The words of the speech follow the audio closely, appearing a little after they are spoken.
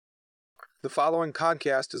The following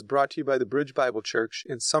podcast is brought to you by the Bridge Bible Church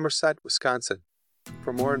in Somerset, Wisconsin.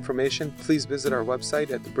 For more information, please visit our website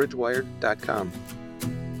at thebridgewired.com.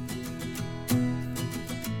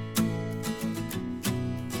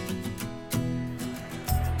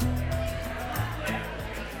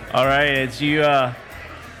 All right, as you are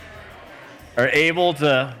able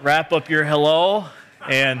to wrap up your hello,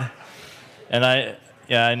 and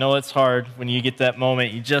I know it's hard when you get that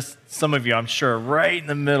moment. Some of you, I'm sure, are right in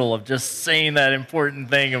the middle of just saying that important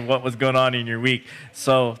thing of what was going on in your week.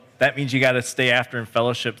 So that means you got to stay after in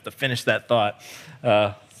fellowship to finish that thought.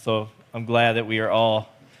 So I'm glad that we are all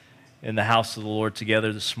in the house of the Lord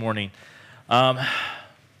together this morning.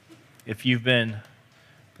 If you've been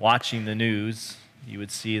watching the news, you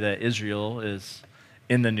would see that Israel is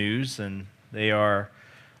in the news, and they are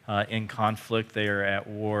in conflict. They are at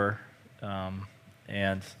war.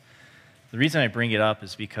 And the reason I bring it up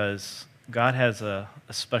is because God has a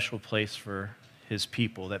special place for his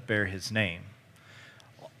people that bear his name.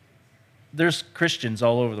 There's Christians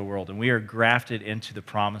all over the world, and we are grafted into the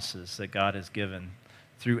promises that God has given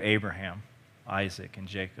through Abraham, Isaac, and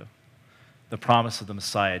Jacob. The promise of the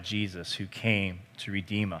Messiah, Jesus, who came to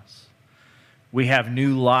redeem us. We have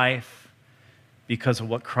new life because of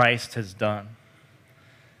what Christ has done.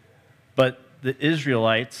 But the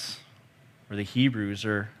Israelites, or the Hebrews,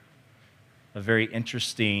 are a very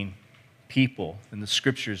interesting people. In the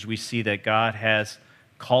scriptures, we see that God has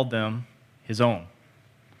called them his own.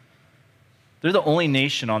 They're the only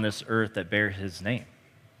nation on this earth that bear his name.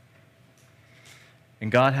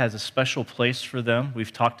 And God has a special place for them.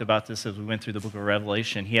 We've talked about this as we went through the book of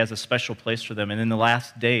Revelation. He has a special place for them. And in the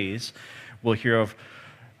last days, we'll hear of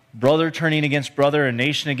brother turning against brother and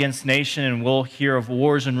nation against nation, and we'll hear of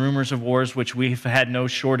wars and rumors of wars, which we've had no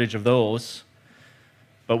shortage of those.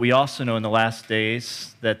 But we also know in the last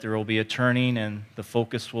days that there will be a turning, and the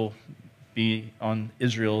focus will be on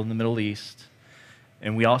Israel in the Middle East.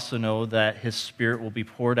 And we also know that his Spirit will be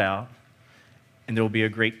poured out, and there will be a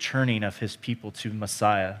great turning of his people to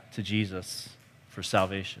Messiah, to Jesus, for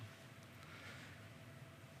salvation.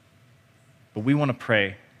 But we want to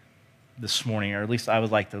pray this morning, or at least I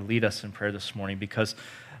would like to lead us in prayer this morning, because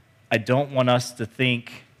I don't want us to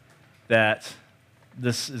think that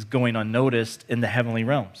this is going unnoticed in the heavenly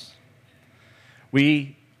realms.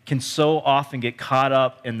 We can so often get caught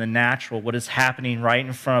up in the natural, what is happening right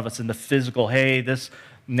in front of us in the physical. Hey, this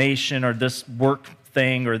nation or this work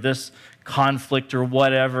thing or this conflict or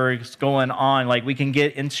whatever is going on. Like, we can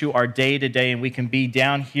get into our day-to-day and we can be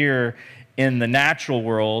down here in the natural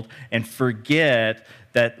world and forget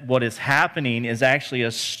that what is happening is actually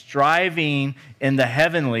a striving in the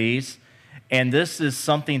heavenlies, and this is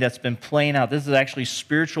something that's been playing out. This is actually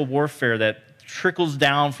spiritual warfare that trickles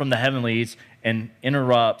down from the heavenlies and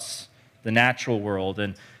interrupts the natural world.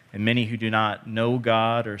 And many who do not know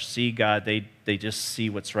God or see God, they just see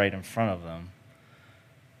what's right in front of them.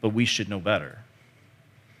 But we should know better.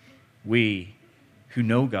 We who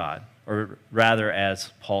know God, or rather,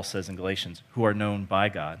 as Paul says in Galatians, who are known by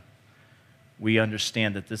God, we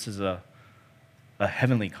understand that this is a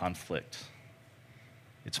heavenly conflict.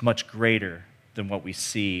 It's much greater than what we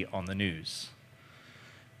see on the news.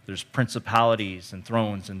 There's principalities and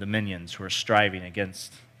thrones and dominions who are striving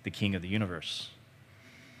against the King of the universe.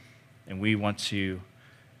 And we want to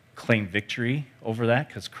claim victory over that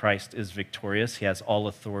because Christ is victorious. He has all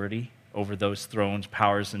authority over those thrones,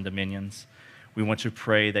 powers, and dominions. We want to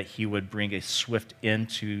pray that he would bring a swift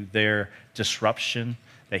end to their disruption,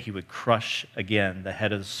 that he would crush again the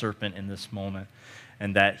head of the serpent in this moment,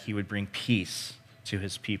 and that he would bring peace to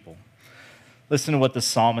his people. Listen to what the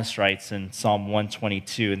psalmist writes in Psalm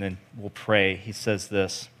 122, and then we'll pray. He says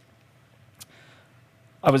this: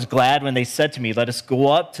 I was glad when they said to me, let us go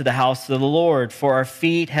up to the house of the Lord, for our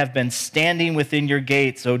feet have been standing within your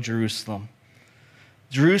gates, O Jerusalem.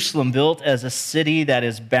 Jerusalem, built as a city that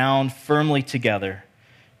is bound firmly together,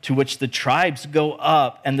 to which the tribes go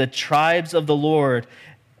up, and the tribes of the Lord,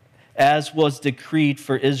 as was decreed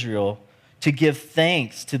for Israel, to give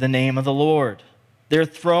thanks to the name of the Lord. Their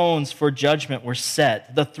thrones for judgment were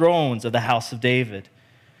set, the thrones of the house of David.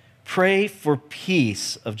 Pray for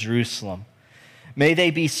peace of Jerusalem. May they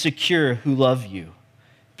be secure who love you.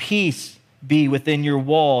 Peace be within your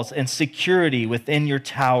walls and security within your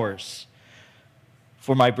towers.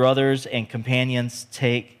 For my brother and companion's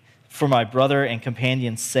sake,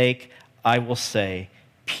 I will say,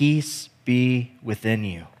 peace be within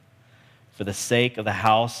you. For the sake of the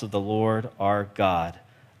house of the Lord our God,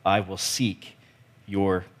 I will seek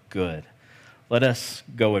your good. Let us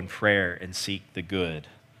go in prayer and seek the good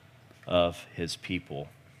of his people.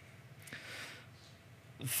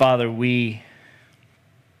 Father, we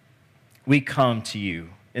We come to you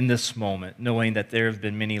in this moment knowing that there have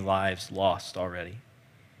been many lives lost already,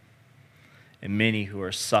 and many who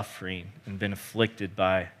are suffering and been afflicted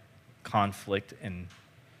by conflict and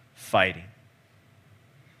fighting.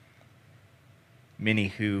 Many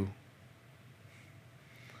who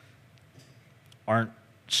aren't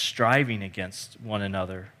striving against one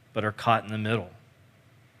another, but are caught in the middle,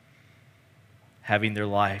 having their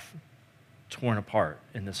life torn apart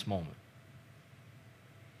in this moment,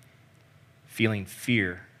 feeling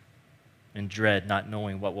fear and dread, not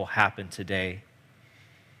knowing what will happen today.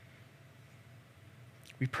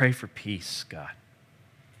 We pray for peace, God.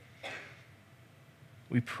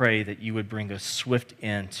 We pray that you would bring a swift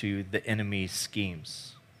end to the enemy's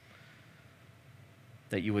schemes,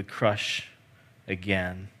 that you would crush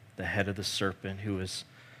again the head of the serpent who is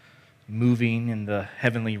moving in the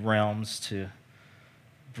heavenly realms to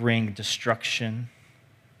bring destruction,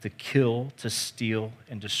 to kill, to steal,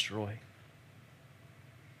 and destroy.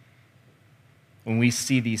 When we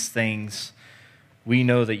see these things, we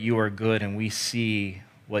know that you are good, and we see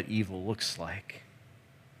what evil looks like,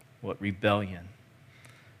 what rebellion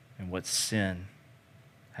and what sin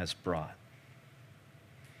has brought.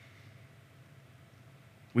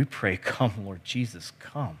 We pray, come, Lord Jesus,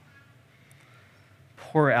 come.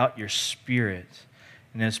 Pour out your Spirit.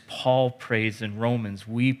 And as Paul prays in Romans,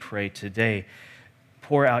 we pray today,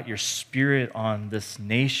 pour out your Spirit on this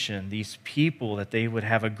nation, these people, that they would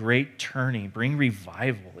have a great turning, bring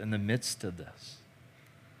revival in the midst of this.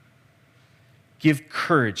 Give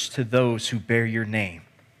courage to those who bear your name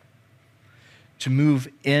to move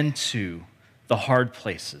into the hard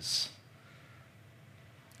places,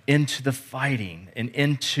 into the fighting, and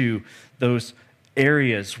into those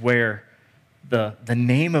areas where the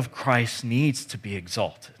name of Christ needs to be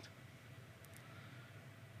exalted.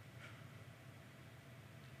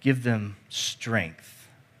 Give them strength.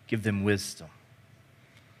 Give them wisdom.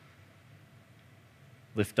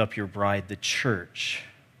 Lift up your bride, the church,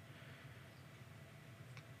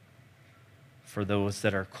 for those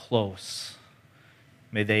that are close.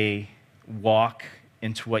 May they walk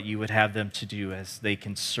into what you would have them to do as they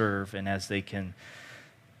can serve and as they can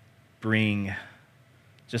bring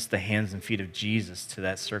just the hands and feet of Jesus to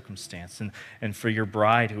that circumstance. And for your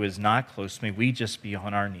bride who is not close, may we just be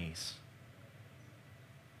on our knees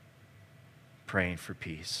praying for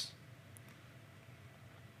peace.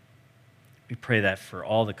 We pray that for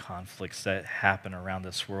all the conflicts that happen around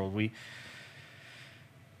this world.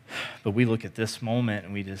 But we look at this moment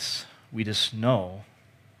and we just know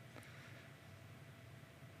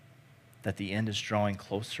that the end is drawing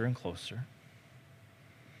closer and closer.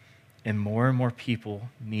 And more people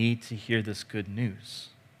need to hear this good news.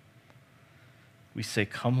 We say,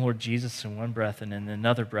 come, Lord Jesus, in one breath, and in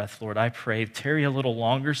another breath, Lord, I pray, tarry a little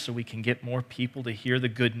longer so we can get more people to hear the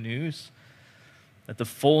good news, that the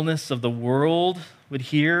fullness of the world would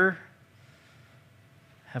hear,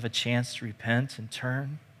 have a chance to repent and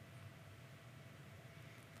turn.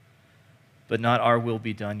 But not our will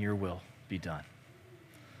be done, your will be done,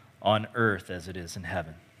 on earth as it is in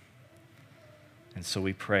heaven. And so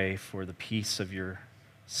we pray for the peace of your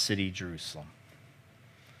city, Jerusalem,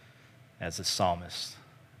 as the psalmist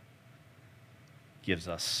gives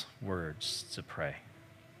us words to pray.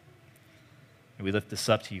 And we lift this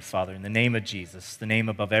up to you, Father, in the name of Jesus, the name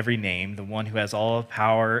above every name, the one who has all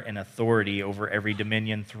power and authority over every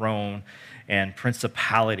dominion, throne, and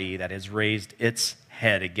principality that has raised its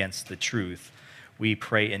head against the truth. We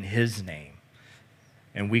pray in his name.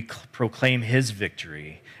 And we proclaim his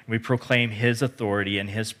victory. We proclaim his authority and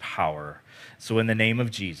his power. So in the name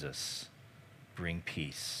of Jesus, bring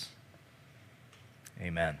peace.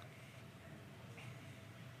 Amen.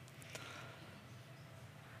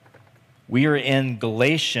 We are in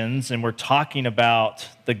Galatians, and we're talking about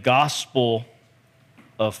the gospel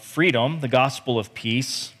of freedom, the gospel of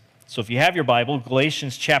peace. So if you have your Bible,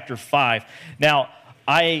 Galatians chapter 5. Now,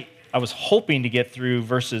 I was hoping to get through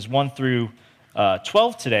verses 1 through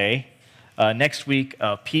 12 today. Next week,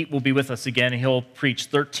 Pete will be with us again, and he'll preach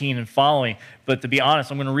 13 and following. But to be honest,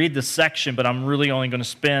 I'm going to read this section, but I'm really only going to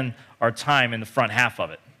spend our time in the front half of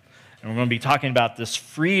it. And we're going to be talking about this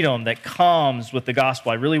freedom that comes with the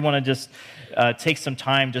gospel. I really want to just take some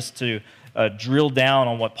time just to drill down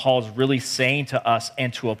on what Paul's really saying to us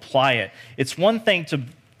and to apply it. It's one thing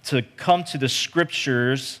to come to the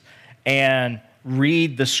Scriptures and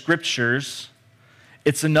read the Scriptures.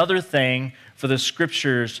 It's another thing for the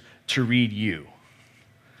Scriptures to read you.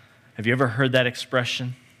 Have you ever heard that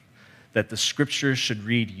expression? That the Scriptures should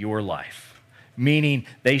read your life? meaning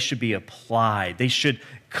they should be applied. They should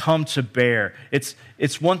come to bear.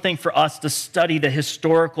 It's one thing for us to study the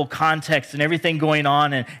historical context and everything going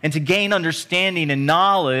on and to gain understanding and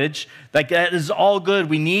knowledge. Like, that is all good.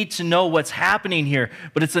 We need to know what's happening here.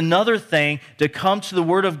 But it's another thing to come to the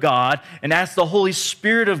Word of God and ask the Holy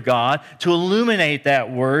Spirit of God to illuminate that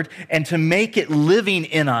Word and to make it living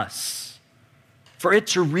in us, for it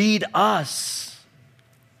to read us.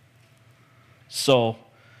 So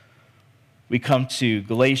we come to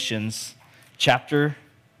Galatians chapter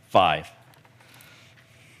 5.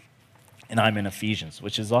 And I'm in Ephesians,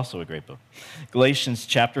 which is also a great book. Galatians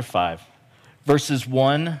chapter 5, verses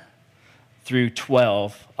 1 through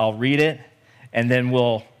 12. I'll read it, and then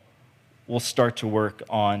we'll start to work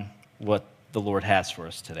on what the Lord has for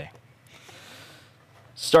us today.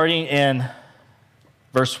 Starting in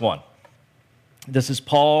verse 1. This is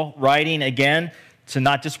Paul writing again to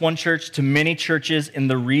not just one church, to many churches in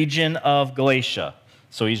the region of Galatia.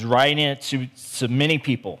 So he's writing it to many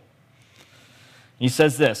people. He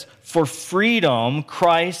says this, "For freedom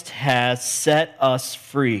Christ has set us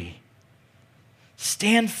free.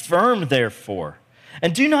 Stand firm, therefore,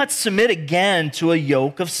 and do not submit again to a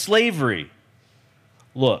yoke of slavery.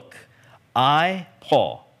 Look, I,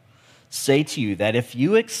 Paul, say to you that if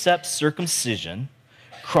you accept circumcision,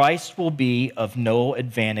 Christ will be of no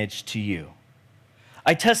advantage to you.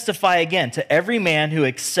 I testify again to every man who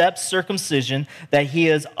accepts circumcision that he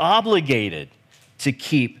is obligated to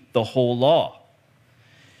keep the whole law.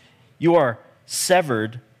 You are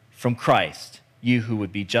severed from Christ, you who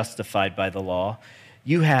would be justified by the law.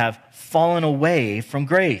 You have fallen away from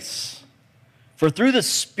grace. For through the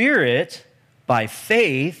Spirit, by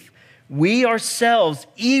faith, we ourselves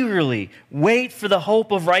eagerly wait for the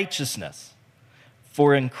hope of righteousness.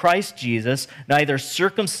 For in Christ Jesus, neither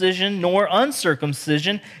circumcision nor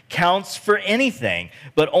uncircumcision counts for anything,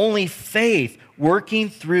 but only faith working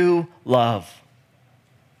through love.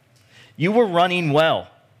 You were running well.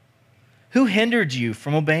 Who hindered you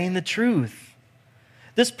from obeying the truth?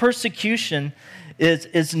 This persecution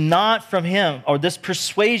is not from him, or this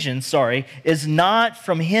persuasion, is not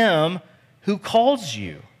from him who calls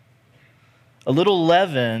you. A little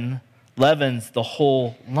leaven leavens the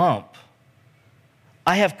whole lump.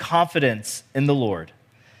 I have confidence in the Lord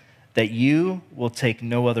that you will take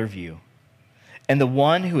no other view, and the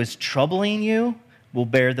one who is troubling you will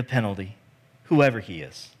bear the penalty, whoever he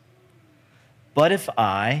is. But if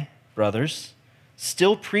I, brothers,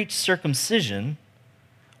 still preach circumcision,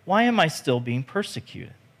 why am I still being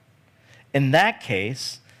persecuted? In that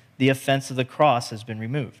case, the offense of the cross has been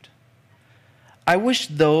removed. I wish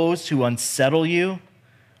those who unsettle you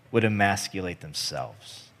would emasculate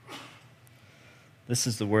themselves." This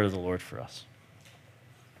is the word of the Lord for us.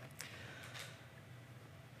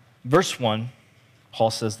 Verse 1,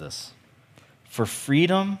 Paul says this, "For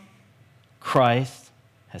freedom, Christ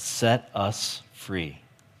has set us free.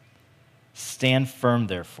 Stand firm,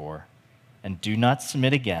 therefore, and do not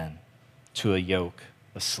submit again to a yoke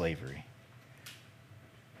of slavery."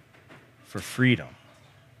 For freedom,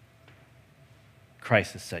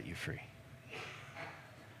 Christ has set you free.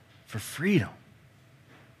 For freedom.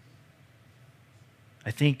 I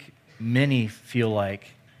think many feel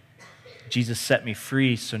like Jesus set me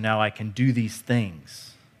free, so now I can do these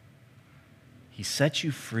things. He set you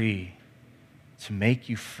free to make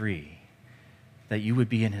you free, that you would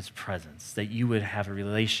be in his presence, that you would have a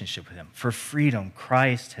relationship with him. For freedom,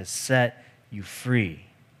 Christ has set you free.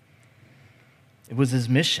 It was his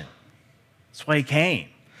mission. That's why he came.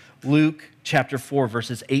 Luke chapter 4,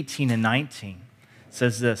 verses 18 and 19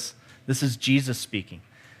 says this. This is Jesus speaking.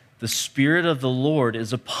 "The Spirit of the Lord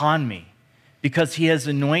is upon me, because he has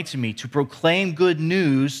anointed me to proclaim good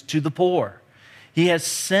news to the poor. He has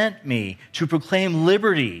sent me to proclaim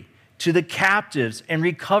liberty to the captives and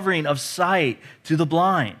recovering of sight to the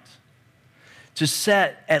blind, to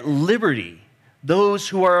set at liberty those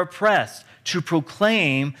who are oppressed, to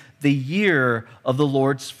proclaim the year of the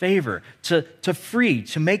Lord's favor," to free,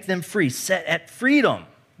 to make them free, set at freedom,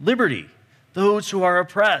 liberty, those who are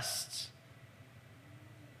oppressed.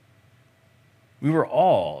 We were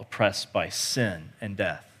all oppressed by sin and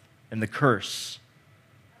death and the curse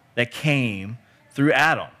that came through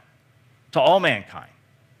Adam to all mankind.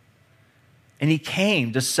 And he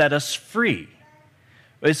came to set us free.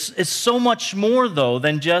 It's so much more, though,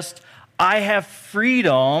 than just, I have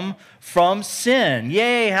freedom from sin.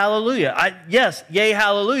 Yay, hallelujah. Yes, yay,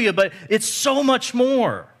 hallelujah, but it's so much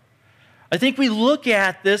more. I think we look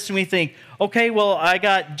at this and we think, okay, well, I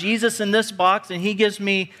got Jesus in this box and he gives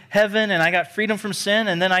me heaven and I got freedom from sin,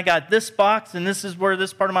 and then I got this box and this is where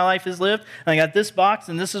this part of my life is lived, and I got this box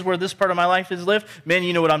and this is where this part of my life is lived. Men,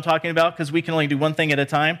 you know what I'm talking about because we can only do one thing at a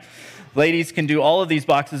time. Ladies can do all of these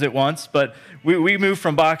boxes at once, but we move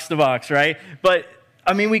from box to box, right? But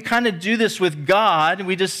I mean, we kind of do this with God.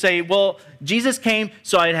 We just say, well, Jesus came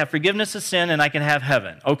so I'd have forgiveness of sin and I can have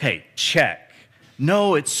heaven. Okay, check.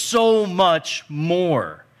 No, it's so much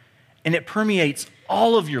more. And it permeates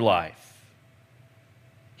all of your life.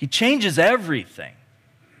 He changes everything.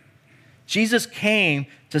 Jesus came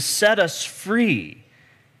to set us free.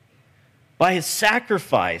 By his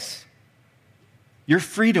sacrifice, your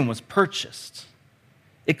freedom was purchased.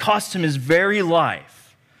 It cost him his very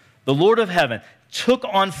life. The Lord of heaven took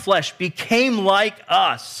on flesh, became like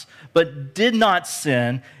us, but did not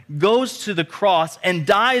sin, goes to the cross and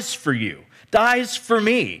dies for you, dies for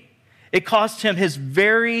me. It cost him his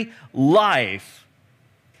very life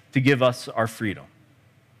to give us our freedom.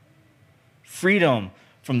 Freedom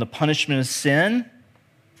from the punishment of sin,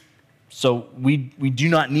 so we do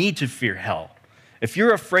not need to fear hell. If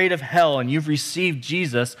you're afraid of hell and you've received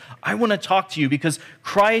Jesus, I want to talk to you because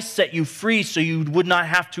Christ set you free so you would not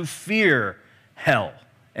have to fear hell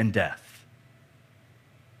and death.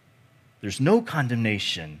 There's no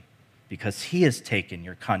condemnation because he has taken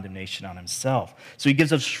your condemnation on himself. So he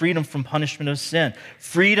gives us freedom from punishment of sin,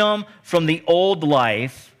 freedom from the old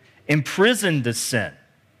life imprisoned to sin.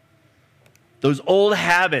 Those old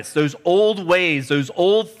habits, those old ways, those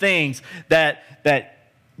old things that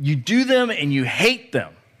you do them and you hate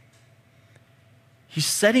them. He's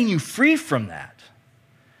setting you free from that.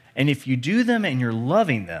 And if you do them and you're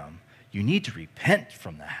loving them, you need to repent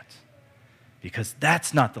from that because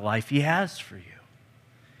that's not the life he has for you.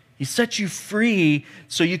 He sets you free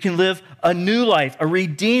so you can live a new life, a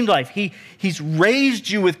redeemed life. He's raised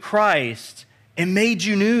you with Christ and made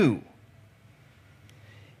you new.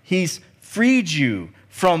 He's freed you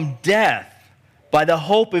from death by the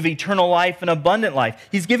hope of eternal life and abundant life.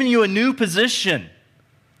 He's given you a new position.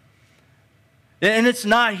 And it's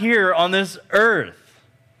not here on this earth.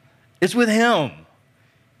 It's with him.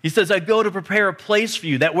 He says, I go to prepare a place for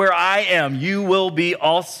you, that where I am, you will be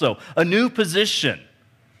also. A new position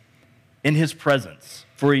in his presence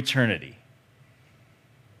for eternity.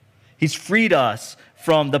 He's freed us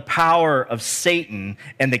from the power of Satan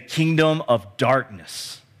and the kingdom of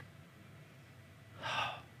darkness.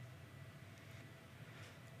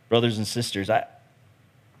 Brothers and sisters,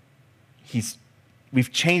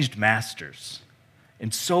 we've changed masters.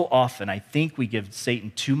 And so often, I think we give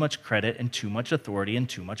Satan too much credit and too much authority and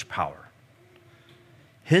too much power.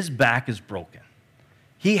 His back is broken.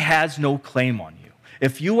 He has no claim on you.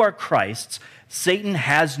 If you are Christ's, Satan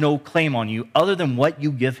has no claim on you other than what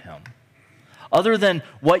you give him, other than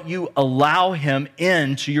what you allow him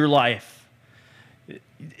into your life.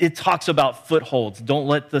 It talks about footholds. Don't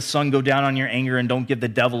let the sun go down on your anger and don't give the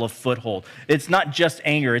devil a foothold. It's not just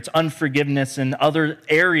anger. It's unforgiveness and other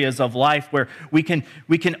areas of life where we can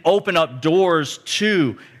open up doors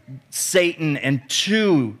to Satan and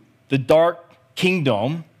to the dark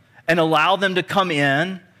kingdom and allow them to come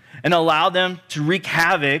in and allow them to wreak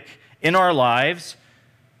havoc in our lives.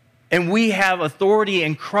 And we have authority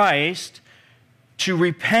in Christ to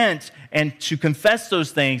repent and to confess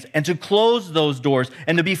those things and to close those doors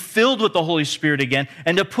and to be filled with the Holy Spirit again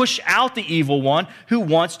and to push out the evil one who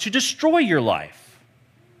wants to destroy your life.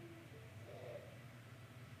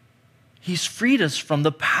 He's freed us from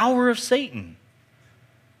the power of Satan,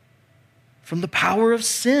 from the power of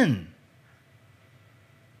sin.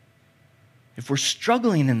 If we're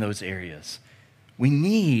struggling in those areas, we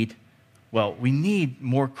need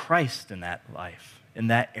more Christ in that life. In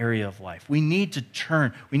that area of life. We need to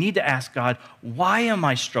turn. We need to ask God, why am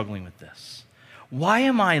I struggling with this? Why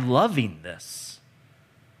am I loving this?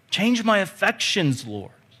 Change my affections,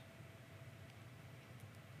 Lord.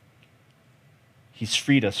 He's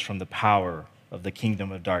freed us from the power of the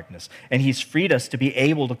kingdom of darkness. And he's freed us to be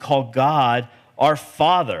able to call God our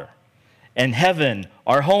Father and heaven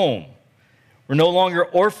our home. We're no longer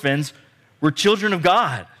orphans. We're children of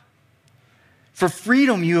God. For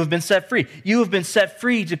freedom, you have been set free. You have been set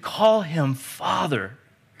free to call him Father,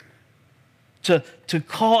 to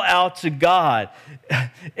call out to God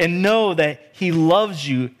and know that he loves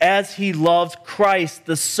you as he loves Christ,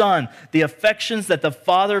 the Son. The affections that the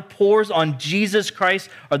Father pours on Jesus Christ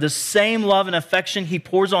are the same love and affection he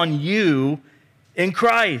pours on you in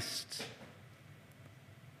Christ.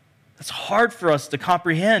 That's hard for us to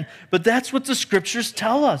comprehend, but that's what the scriptures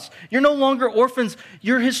tell us. You're no longer orphans,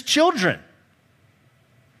 you're his children.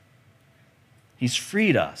 He's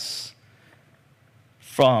freed us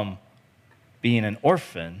from being an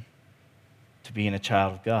orphan to being a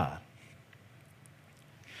child of God.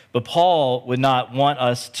 But Paul would not want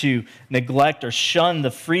us to neglect or shun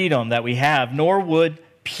the freedom that we have, nor would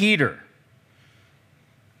Peter.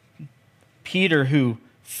 Peter, who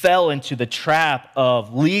fell into the trap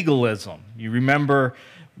of legalism. You remember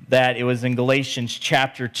that it was in Galatians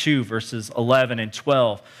chapter 2, verses 11 and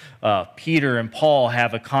 12. Peter and Paul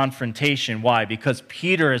have a confrontation. Why? Because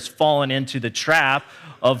Peter has fallen into the trap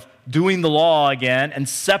of doing the law again and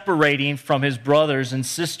separating from his brothers and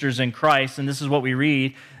sisters in Christ. And this is what we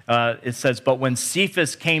read. It says, but when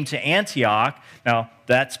Cephas came to Antioch, now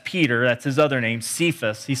that's Peter, that's his other name,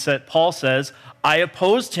 Cephas. Paul says, I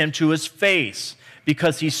opposed him to his face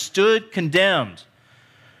because he stood condemned.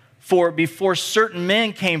 For before certain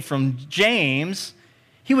men came from James,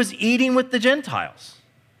 he was eating with the Gentiles.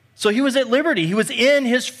 So he was at liberty. He was in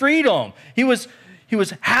his freedom. He was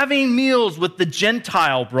having meals with the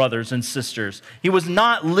Gentile brothers and sisters. He was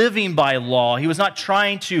not living by law. He was not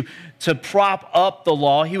trying to prop up the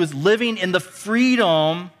law. He was living in the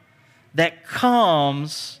freedom that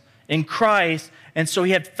comes in Christ, and so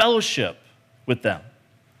he had fellowship with them.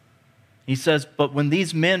 He says, but when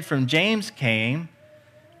these men from James came,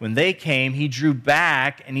 he drew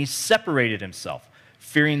back and he separated himself,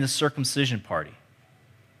 fearing the circumcision party.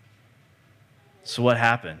 So what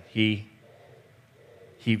happened? He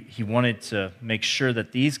wanted to make sure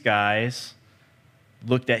that these guys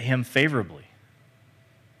looked at him favorably.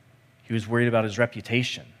 He was worried about his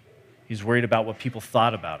reputation. He was worried about what people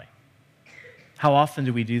thought about him. How often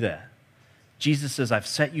do we do that? Jesus says, I've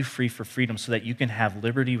set you free for freedom so that you can have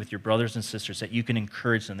liberty with your brothers and sisters, that you can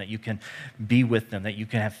encourage them, that you can be with them, that you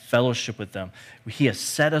can have fellowship with them. He has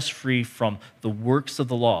set us free from the works of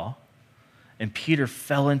the law, and Peter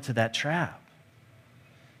fell into that trap.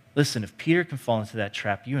 Listen, if Peter can fall into that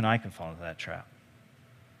trap, you and I can fall into that trap.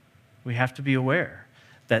 We have to be aware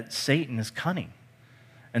that Satan is cunning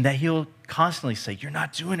and that he'll constantly say, you're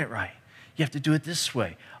not doing it right. You have to do it this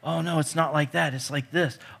way. Oh, no, it's not like that. It's like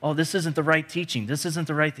this. Oh, this isn't the right teaching. This isn't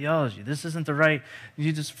the right theology. This isn't the right,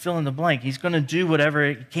 you just fill in the blank. He's going to do whatever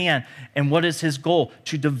he can. And what is his goal?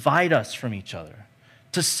 To divide us from each other,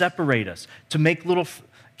 to separate us, to make little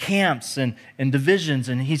camps and divisions.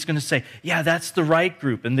 And he's going to say, yeah, that's the right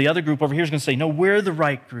group. And the other group over here is going to say, no, we're the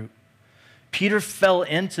right group. Peter fell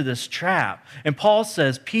into this trap. And Paul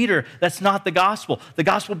says, Peter, that's not the gospel. The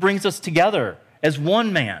gospel brings us together as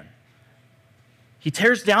one man. He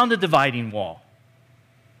tears down the dividing wall.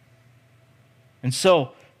 And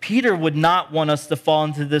so Peter would not want us to fall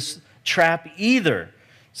into this trap either.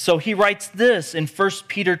 So he writes this in 1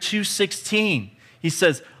 Peter 2:16. He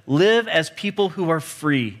says, live as people who are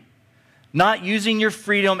free, not using your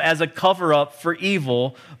freedom as a cover-up for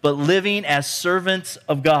evil, but living as servants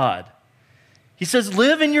of God. He says,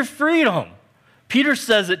 live in your freedom. Peter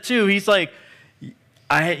says it too. He's like,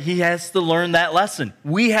 he has to learn that lesson.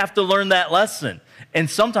 We have to learn that lesson. And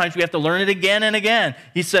sometimes we have to learn it again and again.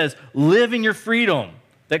 He says, live in your freedom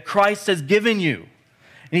that Christ has given you.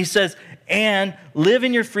 And he says, and live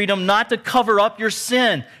in your freedom not to cover up your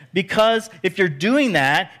sin. Because if you're doing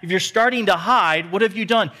that, if you're starting to hide, what have you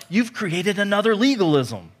done? You've created another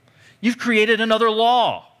legalism. You've created another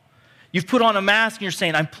law. You've put on a mask and you're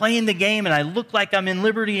saying, I'm playing the game and I look like I'm in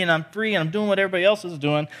liberty and I'm free and I'm doing what everybody else is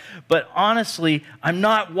doing. But honestly, I'm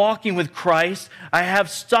not walking with Christ. I have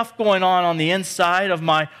stuff going on the inside of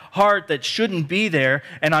my heart that shouldn't be there.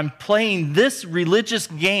 And I'm playing this religious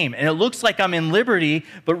game. And it looks like I'm in liberty.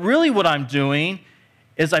 But really what I'm doing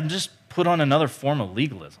is I'm just put on another form of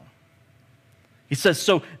legalism. He says,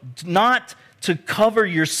 so not to cover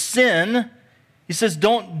your sin. He says,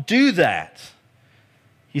 don't do that.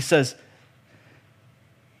 He says,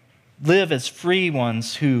 live as free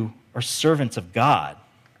ones who are servants of God,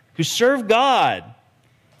 who serve God.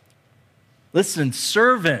 Listen,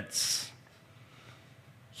 servants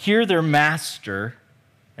hear their master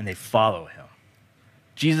and they follow him.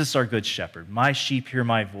 Jesus, our good shepherd, my sheep hear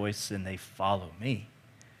my voice and they follow me.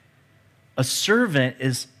 A servant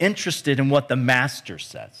is interested in what the master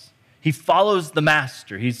says. He follows the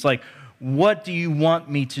master. He's like, what do you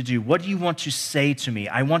want me to do? What do you want to say to me?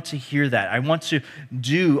 I want to hear that. I want to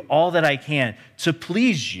do all that I can to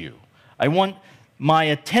please you. I want my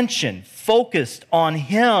attention focused on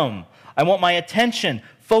him. I want my attention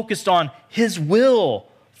focused on his will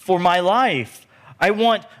for my life. I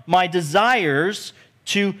want my desires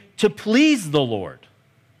to please the Lord.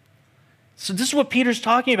 So this is what Peter's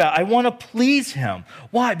talking about. I want to please him.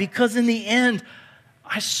 Why? Because in the end,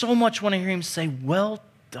 I so much want to hear him say, well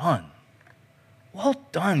done. Well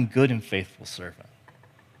done, good and faithful servant.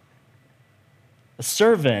 A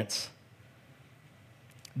servant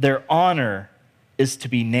their honor is to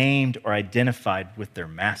be named or identified with their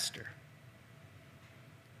master.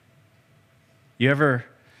 You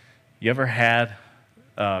ever had,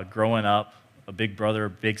 growing up, a big brother or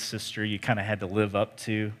big sister you kind of had to live up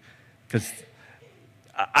to? Because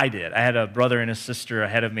I did. I had a brother and a sister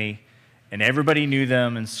ahead of me, and everybody knew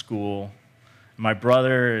them in school. My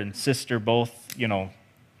brother and sister both,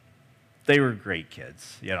 they were great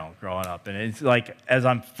kids, growing up. And it's like, as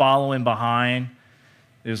I'm following behind,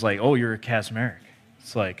 it was like, oh, you're a Kazmeric.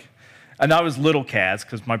 It's like, and I was little Kaz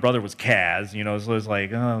because my brother was Kaz, so it was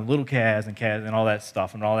like, little Kaz and all that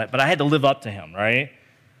stuff and all that. But I had to live up to him, right?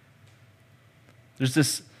 There's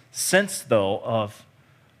this sense, though, of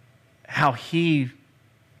how he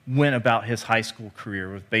went about his high school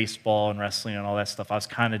career with baseball and wrestling and all that stuff. I was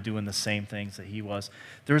kind of doing the same things that he was.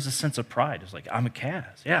 There was a sense of pride. It was like, I'm a Kaz.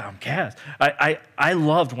 Yeah, I'm Kaz. I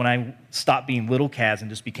loved when I stopped being little Kaz and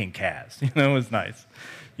just became Kaz. It was nice.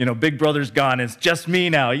 Big brother's gone. It's just me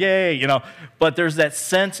now. Yay, But there's that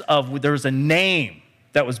sense of there was a name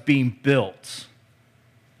that was being built.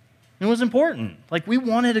 It was important. Like, we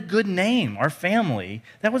wanted a good name, our family.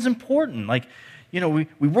 That was important. Like, we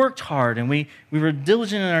worked hard and we were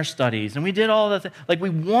diligent in our studies and we did all that. Like, we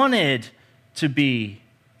wanted to be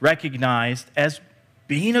recognized as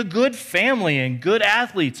being a good family and good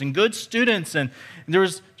athletes and good students, and there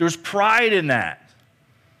was pride in that.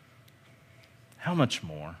 How much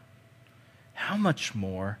more? How much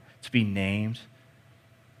more to be named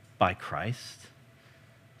by Christ?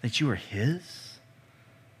 That you are His?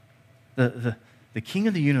 The King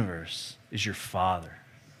of the universe is your Father,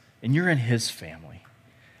 and you're in His family.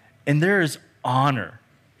 And there is honor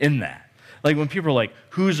in that. Like, when people are like,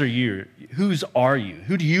 whose are you?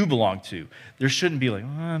 Who do you belong to? There shouldn't be like,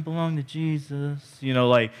 I belong to Jesus.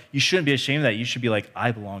 You shouldn't be ashamed of that. You should be like,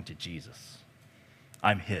 I belong to Jesus.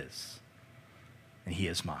 I'm His, and He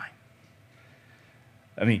is mine.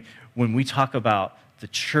 I mean, when we talk about the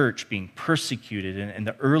church being persecuted and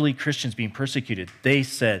the early Christians being persecuted, they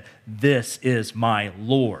said, this is my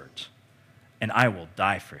Lord, and I will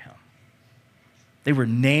die for Him. They were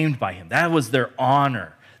named by Him. That was their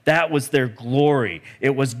honor. That was their glory.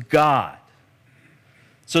 It was God.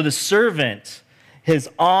 So the servant, his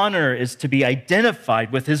honor is to be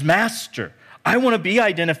identified with his master. I want to be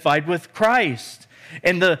identified with Christ.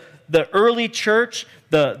 And the early church,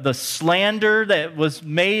 the slander that was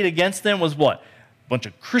made against them was what? A bunch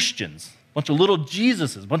of Christians, a bunch of little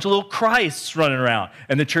Jesuses, a bunch of little Christs running around.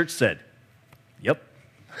 And the church said, yep.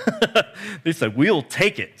 They said, we'll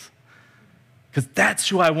take it. Because that's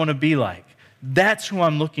who I want to be like. That's who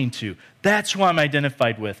I'm looking to. That's who I'm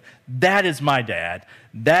identified with. That is my dad.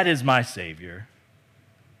 That is my Savior.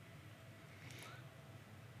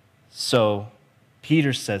 So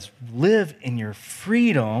Peter says, live in your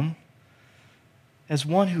freedom as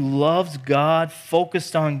one who loves God,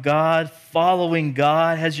 focused on God, following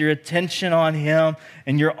God, has your attention on Him,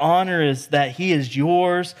 and your honor is that He is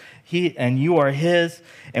yours, and you are His.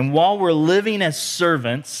 And while we're living as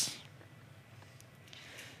servants,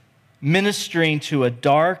 ministering to a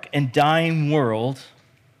dark and dying world,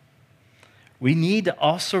 we need to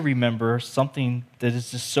also remember something that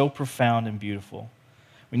is just so profound and beautiful.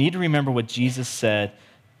 We need to remember what Jesus said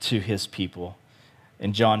to His people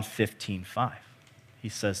in John 15:5. He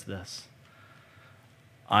says this,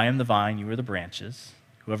 I am the vine, you are the branches.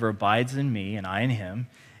 Whoever abides in me and I in him,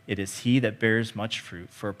 it is he that bears much fruit,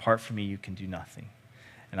 for apart from me you can do nothing.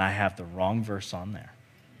 And I have the wrong verse on there.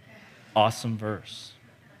 Awesome verse.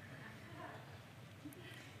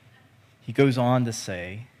 He goes on to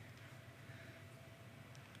say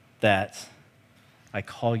that I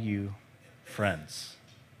call you friends.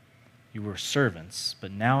 You were servants,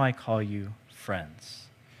 but now I call you friends.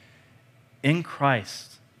 In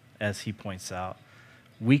Christ, as he points out,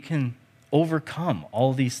 we can overcome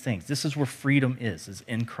all these things. This is where freedom is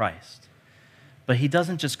in Christ. But he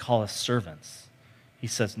doesn't just call us servants. He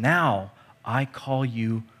says, now I call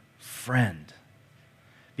you friend,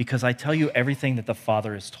 because I tell you everything that the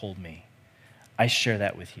Father has told me. I share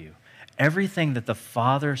that with you. Everything that the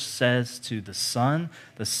Father says to the Son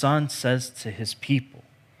says to His people.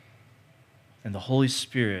 And the Holy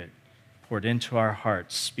Spirit poured into our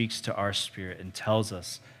hearts speaks to our spirit and tells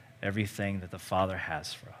us everything that the Father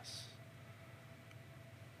has for us.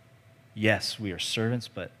 Yes, we are servants,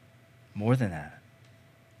 but more than that,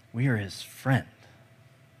 we are His friend.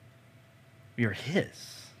 We are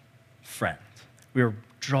His friend. We are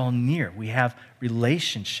drawn near. We have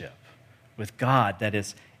relationship with God that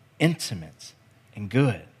is intimate and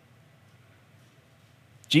good.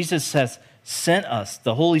 Jesus has sent us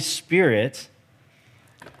the Holy Spirit,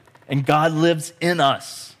 and God lives in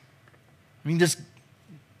us. I mean, just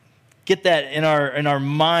get that in our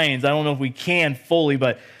minds. I don't know if we can fully,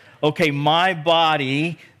 but okay, my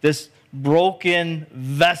body, this broken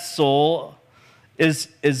vessel,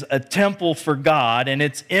 is a temple for God, and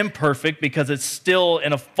it's imperfect because it's still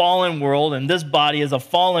in a fallen world, and this body is a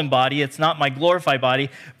fallen body. It's not my glorified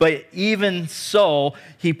body, but even so,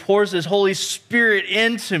 he pours his Holy Spirit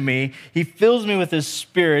into me. He fills me with his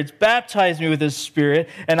Spirit, baptizes me with his Spirit,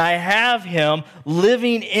 and I have him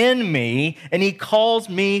living in me, and he calls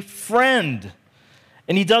me friend.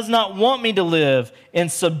 And he does not want me to live in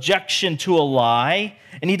subjection to a lie,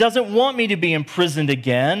 and he doesn't want me to be imprisoned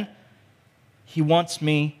again. He wants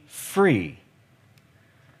me free.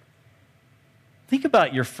 Think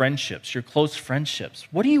about your friendships, your close friendships.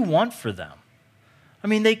 What do you want for them? I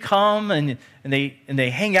mean, they come and they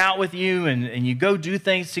hang out with you, and you go do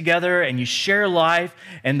things together, and you share life,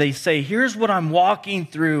 and they say, here's what I'm walking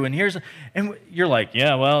through, and you're like,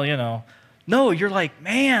 yeah, well, you know. No, you're like,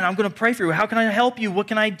 man, I'm going to pray for you. How can I help you? What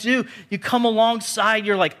can I do? You come alongside.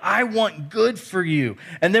 You're like, I want good for you.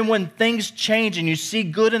 And then when things change and you see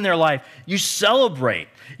good in their life, you celebrate.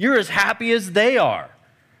 You're as happy as they are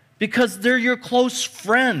because they're your close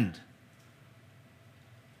friend.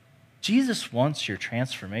 Jesus wants your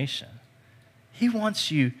transformation. He wants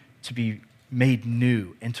you to be made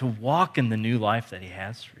new and to walk in the new life that he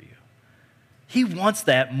has for you. He wants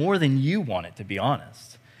that more than you want it, to be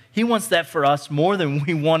honest. He wants that for us more than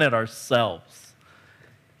we want it ourselves.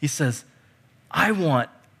 He says, I want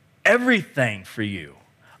everything for you.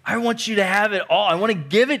 I want you to have it all. I want to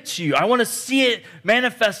give it to you. I want to see it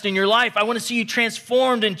manifest in your life. I want to see you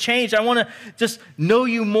transformed and changed. I want to just know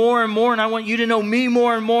you more and more, and I want you to know me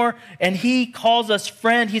more and more. And he calls us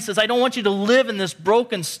friend. He says, I don't want you to live in this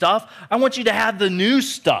broken stuff. I want you to have the new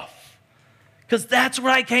stuff, because that's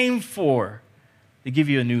what I came for, to give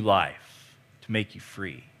you a new life, to make you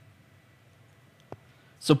free.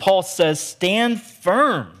 So Paul says, stand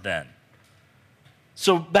firm then.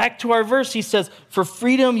 So back to our verse, he says, for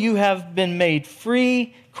freedom you have been made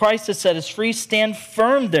free. Christ has set us free. Stand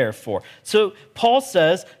firm, therefore. So Paul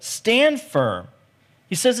says, stand firm.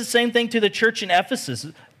 He says the same thing to the church in Ephesus.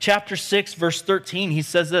 Chapter 6, verse 13, he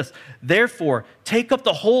says this, therefore, take up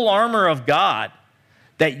the whole armor of God,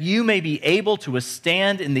 that you may be able to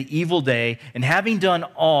withstand in the evil day, and having done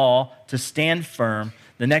all, to stand firm.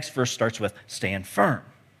 The next verse starts with, stand firm.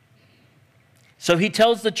 So he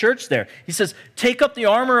tells the church there, he says, take up the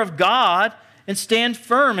armor of God and stand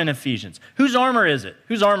firm in Ephesians. Whose armor is it?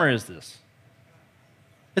 Whose armor is this?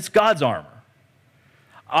 It's God's armor.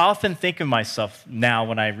 I often think of myself now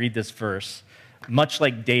when I read this verse, much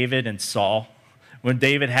like David and Saul, when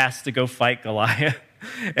David has to go fight Goliath,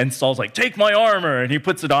 and Saul's like, take my armor, and he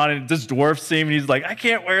puts it on, and it just dwarfs him, and he's like, I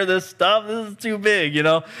can't wear this stuff, this is too big, you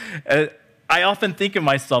know? I often think of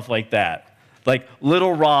myself like that. Like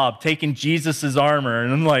little Rob taking Jesus' armor,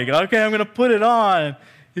 and I'm like, okay, I'm going to put it on.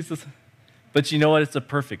 He says, but you know what? It's a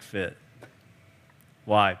perfect fit.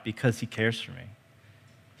 Why? Because he cares for me.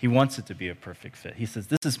 He wants it to be a perfect fit. He says,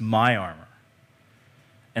 this is my armor,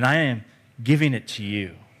 and I am giving it to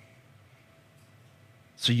you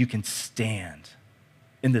so you can stand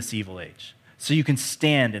in this evil age. So you can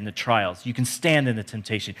stand in the trials. You can stand in the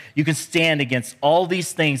temptation. You can stand against all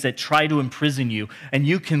these things that try to imprison you, and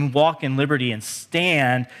you can walk in liberty and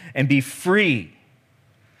stand and be free.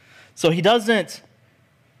 So he doesn't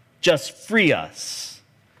just free us.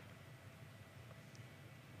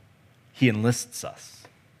 He enlists us.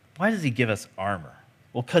 Why does he give us armor?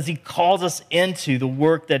 Well, because he calls us into the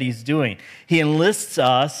work that he's doing. He enlists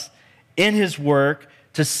us in his work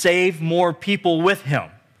to save more people with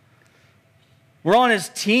him. We're on his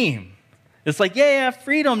team. It's like, yeah,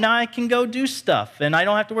 freedom. Now I can go do stuff, and I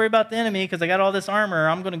don't have to worry about the enemy because I got all this armor.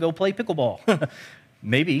 I'm going to go play pickleball.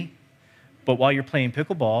 Maybe. But while you're playing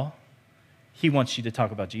pickleball, he wants you to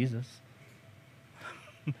talk about Jesus.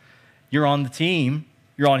 You're on the team.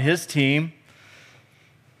 You're on his team.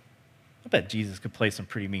 I bet Jesus could play some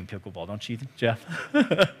pretty mean pickleball, don't you, Jeff?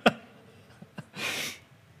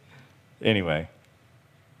 Anyway.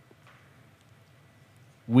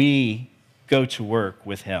 We go to work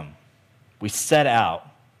with him. We set out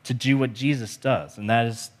to do what Jesus does, and that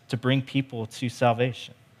is to bring people to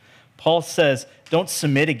salvation. Paul says, don't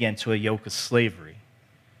submit again to a yoke of slavery.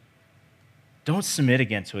 Don't submit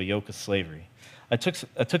again to a yoke of slavery. I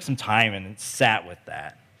took some time and sat with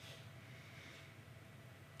that.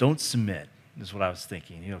 Don't submit, is what I was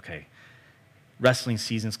thinking. Okay, wrestling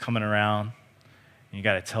season's coming around, and you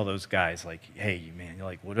got to tell those guys, like, hey, man, you're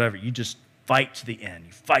like, whatever, you just fight to the end.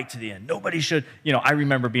 You fight to the end. Nobody should, I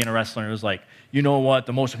remember being a wrestler, and it was like, you know what,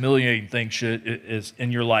 the most humiliating thing is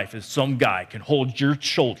in your life is some guy can hold your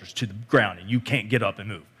shoulders to the ground, and you can't get up and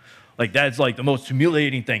move. Like, that's like the most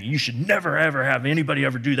humiliating thing. You should never, ever have anybody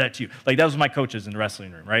ever do that to you. Like, that was my coaches in the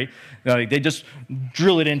wrestling room, right? Like, they just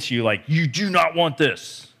drill it into you like, you do not want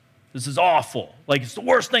this. This is awful. Like, it's the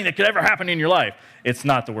worst thing that could ever happen in your life. It's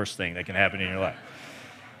not the worst thing that can happen in your life.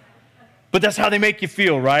 But that's how they make you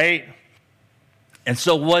feel, right? And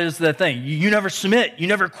so what is the thing? You never submit. You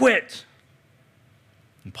never quit.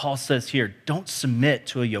 And Paul says here, don't submit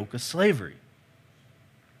to a yoke of slavery.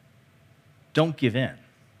 Don't give in.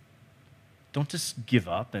 Don't just give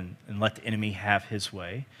up and let the enemy have his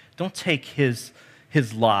way. Don't take his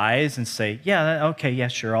lies and say, yeah, okay, yeah,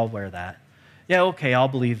 sure, I'll wear that. Yeah, okay, I'll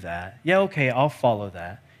believe that. Yeah, okay, I'll follow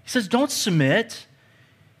that. He says, don't submit.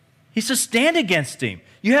 He says, stand against him.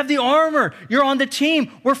 You have the armor. You're on the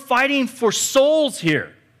team. We're fighting for souls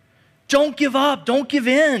here. Don't give up. Don't give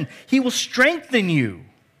in. He will strengthen you.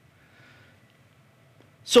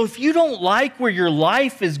 So if you don't like where your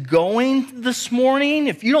life is going this morning,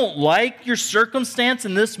 if you don't like your circumstance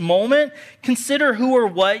in this moment, consider who or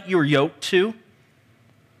what you're yoked to.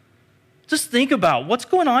 Just think about what's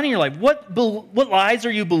going on in your life. What lies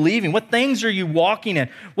are you believing? What things are you walking in?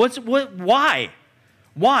 Why?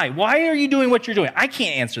 Why are you doing what you're doing? I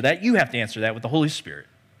can't answer that. You have to answer that with the Holy Spirit.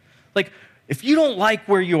 Like, if you don't like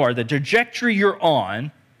where you are, the trajectory you're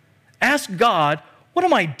on, ask God, what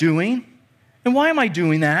am I doing? And why am I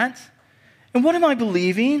doing that? And what am I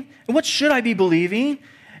believing? And what should I be believing?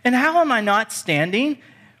 And how am I not standing?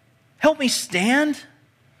 Help me stand.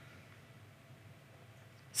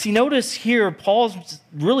 See, notice here, Paul's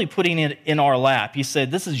really putting it in our lap. He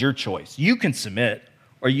said, this is your choice. You can submit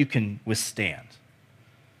or you can withstand.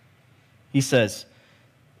 He says,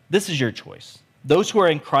 this is your choice. Those who are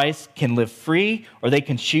in Christ can live free or they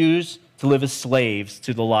can choose to live as slaves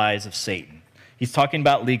to the lies of Satan. He's talking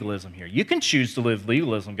about legalism here. You can choose to live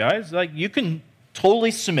legalism, guys. Like, you can totally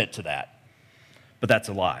submit to that. But that's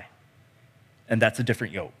a lie. And that's a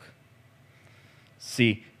different yoke.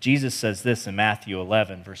 See, Jesus says this in Matthew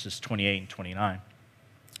 11, verses 28 and 29.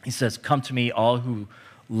 He says, come to me, all who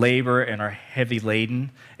labor and are heavy laden,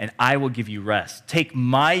 and I will give you rest. Take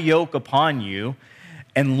my yoke upon you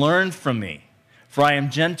and learn from me, for I am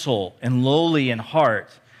gentle and lowly in heart,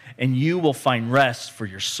 and you will find rest for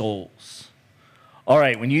your souls. All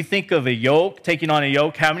right, when you think of a yoke, taking on a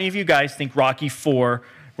yoke, how many of you guys think Rocky IV,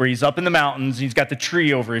 where he's up in the mountains, and he's got the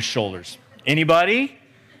tree over his shoulders? Anybody?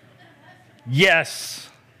 Yes.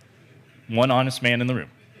 One honest man in the room.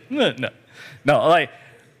 No, like,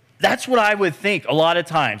 that's what I would think a lot of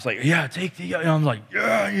times. Like, yeah, take the yoke. I'm like,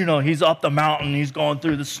 yeah, he's up the mountain, he's going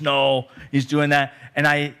through the snow, he's doing that. And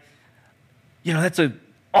that's an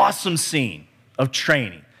awesome scene of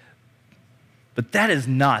training. But that is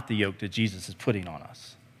not the yoke that Jesus is putting on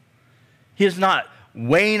us. He is not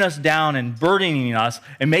weighing us down and burdening us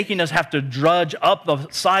and making us have to drudge up the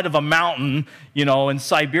side of a mountain, in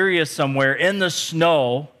Siberia somewhere in the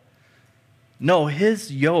snow. No, his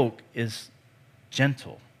yoke is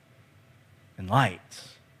gentle and light.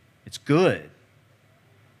 It's good.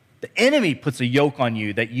 The enemy puts a yoke on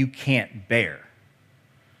you that you can't bear.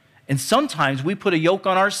 And sometimes we put a yoke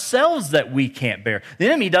on ourselves that we can't bear. The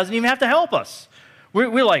enemy doesn't even have to help us.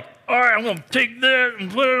 We're like, all right, I'm going to take this and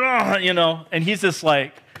put it on, And he's just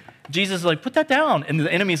like, Jesus is like, put that down. And the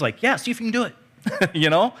enemy's like, yeah, see if you can do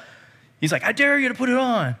it. He's like, I dare you to put it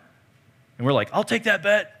on. And we're like, I'll take that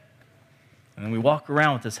bet. And then we walk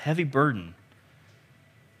around with this heavy burden.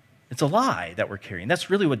 It's a lie that we're carrying. That's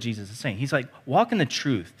really what Jesus is saying. He's like, walk in the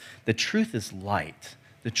truth. The truth is light.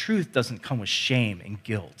 The truth doesn't come with shame and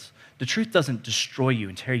guilt. The truth doesn't destroy you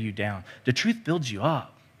and tear you down. The truth builds you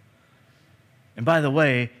up. And by the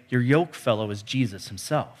way, your yoke fellow is Jesus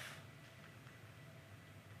himself.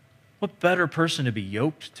 What better person to be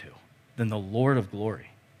yoked to than the Lord of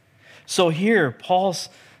glory? So here, Paul's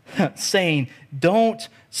saying, don't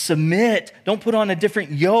submit. Don't put on a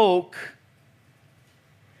different yoke.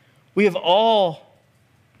 We all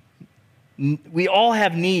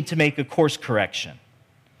have need to make a course correction.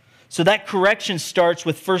 So that correction starts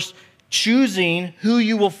with first choosing who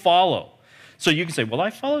you will follow. So you can say, well,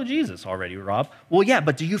 I follow Jesus already, Rob. Well, yeah,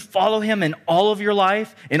 but do you follow him in all of your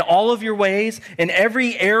life, in all of your ways, in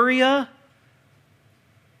every area?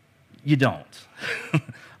 You don't.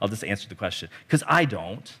 I'll just answer the question. Because I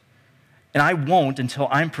don't. And I won't until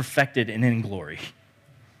I'm perfected and in glory.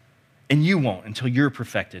 And you won't until you're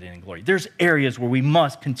perfected and in glory. There's areas where we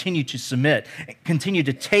must continue to submit, continue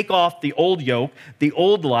to take off the old yoke, the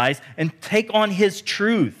old lies, and take on his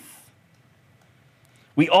truth.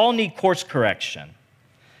 We all need course correction.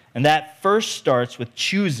 And that first starts with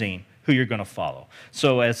choosing who you're going to follow.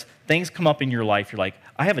 So as things come up in your life, you're like,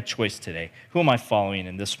 I have a choice today. Who am I following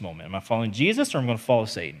in this moment? Am I following Jesus or am I going to follow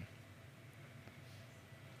Satan?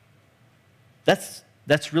 That's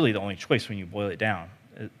really the only choice when you boil it down,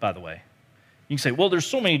 by the way. You can say, well, there's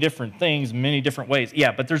so many different things, many different ways.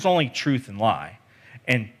 Yeah, but there's only truth and lie.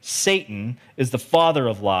 And Satan is the father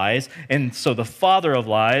of lies, and so the father of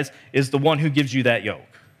lies is the one who gives you that yoke.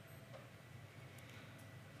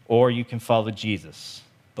 Or you can follow Jesus,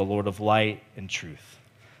 the Lord of light and truth.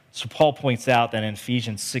 So Paul points out that in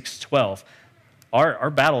Ephesians 6:12, our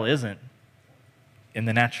battle isn't in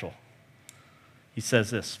the natural. He says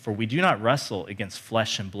this, for we do not wrestle against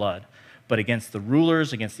flesh and blood, but against the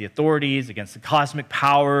rulers, against the authorities, against the cosmic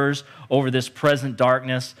powers over this present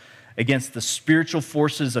darkness, against the spiritual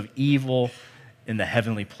forces of evil in the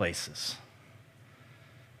heavenly places.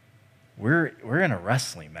 We're in a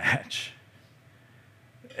wrestling match.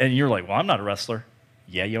 And you're like, well, I'm not a wrestler.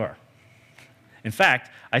 Yeah, you are. In fact,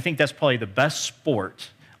 I think that's probably the best sport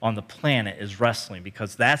on the planet is wrestling,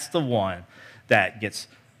 because that's the one that gets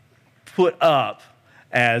put up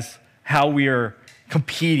as how we are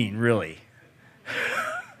competing, really.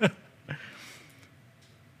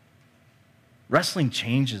 Wrestling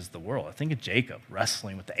changes the world. I think of Jacob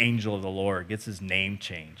wrestling with the angel of the Lord, gets his name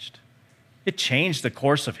changed. It changed the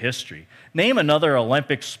course of history. Name another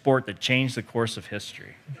Olympic sport that changed the course of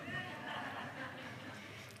history.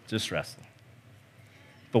 Just wrestling.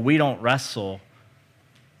 But we don't wrestle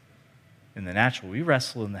in the natural. We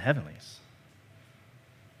wrestle in the heavenlies.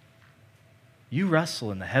 You wrestle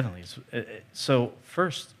in the heavenlies. So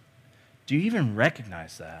first, do you even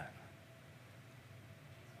recognize that?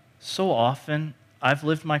 So often, I've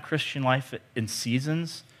lived my Christian life in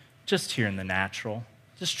seasons just here in the natural,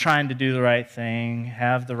 just trying to do the right thing,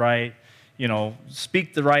 have the right,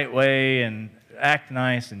 speak the right way and act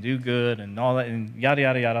nice and do good and all that and yada,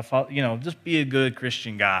 yada, yada, just be a good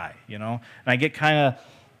Christian guy, And I get kind of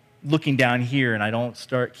looking down here and I don't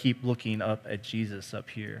keep looking up at Jesus up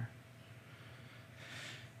here.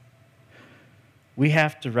 We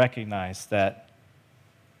have to recognize that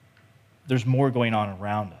there's more going on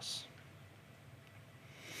around us.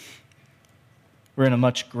 We're in a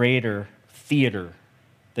much greater theater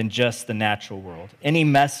than just the natural world. Any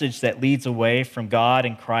message that leads away from God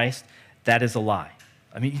and Christ, that is a lie.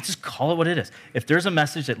 I mean, you just call it what it is. If there's a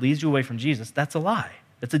message that leads you away from Jesus, that's a lie.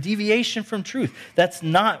 That's a deviation from truth. That's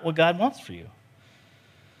not what God wants for you.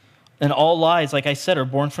 And all lies, like I said, are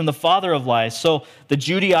born from the father of lies. So the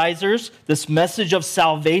Judaizers, this message of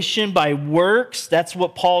salvation by works, that's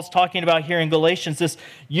what Paul's talking about here in Galatians. This,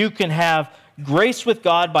 you can have grace with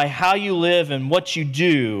God by how you live and what you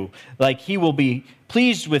do. Like he will be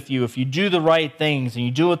pleased with you if you do the right things and you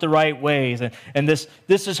do it the right ways. And this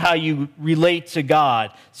is how you relate to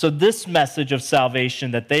God. So this message of salvation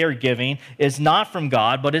that they are giving is not from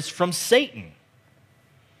God, but it's from Satan.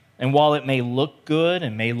 And while it may look good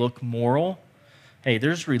and may look moral, hey,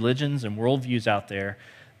 there's religions and worldviews out there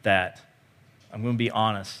that, I'm going to be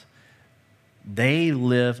honest, they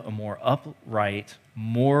live a more upright,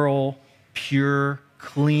 moral, pure,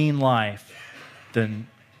 clean life than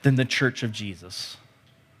the Church of Jesus.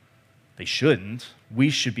 They shouldn't.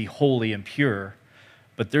 We should be holy and pure.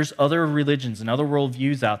 But there's other religions and other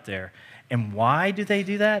worldviews out there. And why do they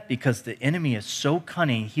do that? Because the enemy is so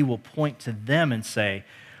cunning, he will point to them and say,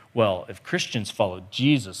 well, if Christians followed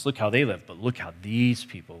Jesus, look how they live, but look how these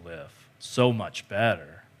people live. So much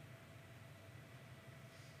better.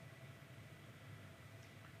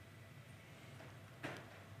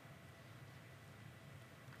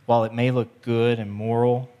 While it may look good and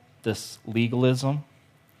moral, this legalism,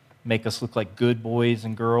 make us look like good boys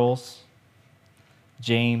and girls,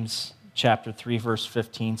 James chapter 3, verse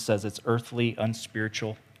 15 says it's earthly,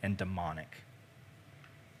 unspiritual, and demonic.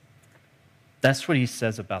 That's what he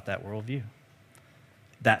says about that worldview.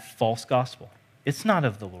 That false gospel. It's not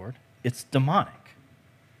of the Lord. It's demonic.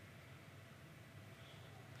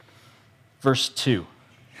 Verse 2.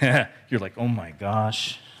 You're like, oh my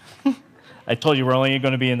gosh. I told you we're only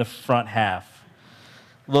going to be in the front half.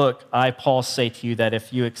 Look, I, Paul, say to you that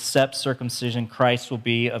if you accept circumcision, Christ will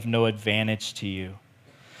be of no advantage to you.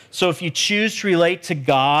 So if you choose to relate to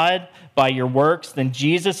God by your works, then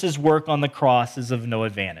Jesus' work on the cross is of no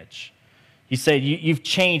advantage. He said you've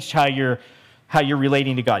changed how you're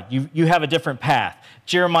relating to God. You have a different path.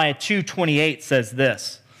 Jeremiah 2:28 says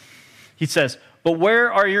this. He says, but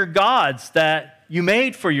where are your gods that you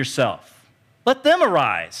made for yourself? Let them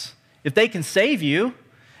arise, if they can save you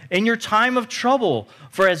in your time of trouble.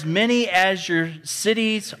 For as many as your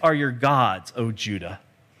cities are your gods, O Judah.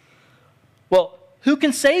 Well, who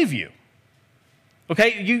can save you?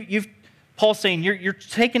 Okay, Paul's saying you're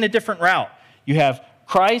taking a different route. You have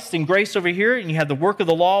Christ and grace over here, and you have the work of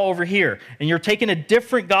the law over here. And you're taking a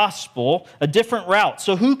different gospel, a different route.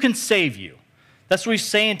 So who can save you? That's what he's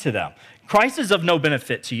saying to them. Christ is of no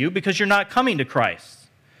benefit to you because you're not coming to Christ.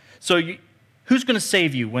 So who's going to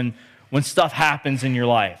save you when stuff happens in your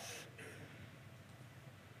life?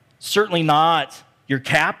 Certainly not your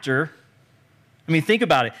captor. I mean, think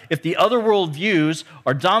about it. If the other worldviews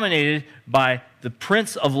are dominated by the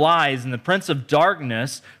prince of lies and the prince of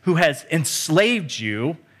darkness who has enslaved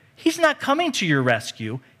you, he's not coming to your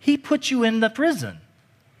rescue. He put you in the prison.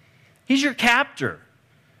 He's your captor.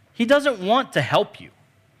 He doesn't want to help you.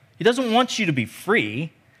 He doesn't want you to be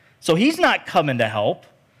free, so he's not coming to help.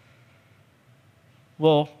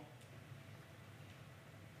 Well,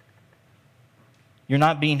 you're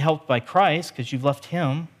not being helped by Christ because you've left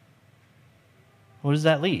him. What does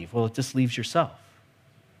that leave? Well, it just leaves yourself.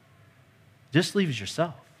 Just leaves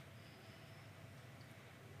yourself.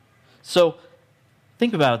 So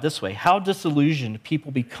think about it this way. How disillusioned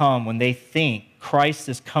people become when they think Christ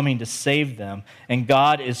is coming to save them and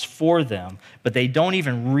God is for them, but they don't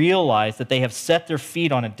even realize that they have set their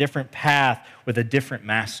feet on a different path with a different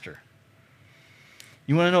master.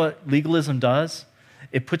 You want to know what legalism does?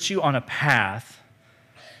 It puts you on a path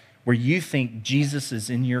where you think Jesus is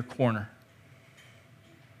in your corner.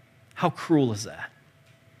 How cruel is that?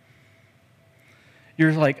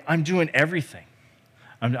 You're like, I'm doing everything.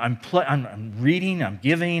 I'm reading, I'm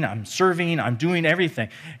giving, I'm serving, I'm doing everything.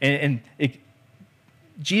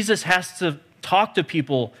 Jesus has to talk to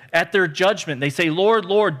people at their judgment. They say, Lord,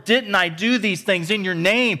 Lord, didn't I do these things in your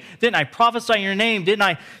name? Didn't I prophesy in your name? Didn't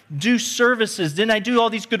I do services? Didn't I do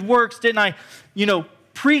all these good works? Didn't I,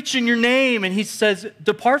 preach in your name? And he says,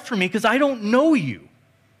 depart from me because I don't know you.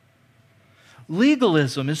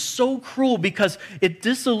 Legalism is so cruel because it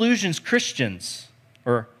disillusions Christians,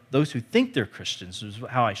 or those who think they're Christians is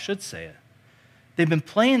how I should say it. They've been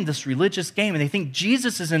playing this religious game and they think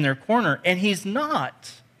Jesus is in their corner and he's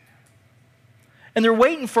not. And they're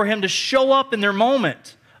waiting for him to show up in their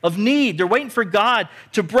moment of need. They're waiting for God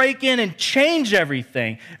to break in and change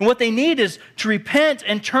everything. And what they need is to repent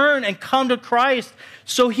and turn and come to Christ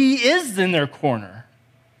so he is in their corner.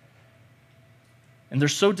 And they're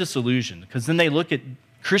so disillusioned because then they look at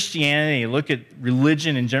Christianity, look at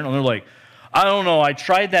religion in general, and they're like, I don't know, I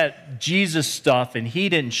tried that Jesus stuff and he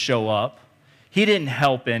didn't show up. He didn't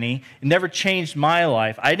help any. It never changed my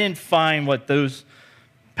life. I didn't find what those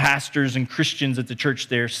pastors and Christians at the church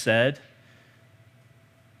there said.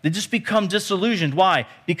 They just become disillusioned. Why?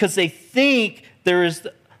 Because they think there is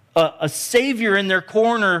a Savior in their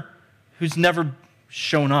corner who's never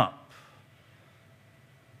shown up.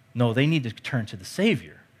 No, they need to turn to the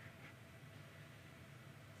Savior.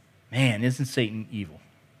 Man, isn't Satan evil?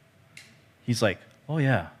 He's like, oh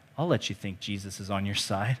yeah, I'll let you think Jesus is on your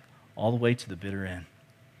side all the way to the bitter end.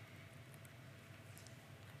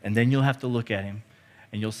 And then you'll have to look at him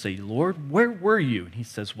and you'll say, Lord, where were you? And he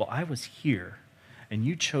says, well, I was here and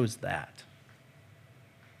you chose that.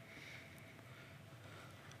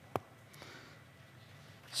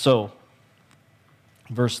 So,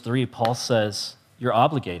 verse 3, Paul says, you're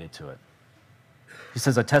obligated to it. He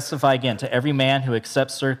says, I testify again to every man who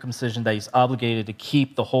accepts circumcision that he's obligated to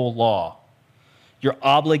keep the whole law. You're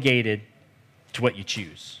obligated to what you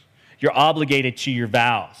choose. You're obligated to your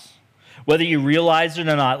vows. Whether you realize it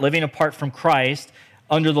or not, living apart from Christ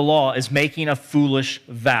under the law is making a foolish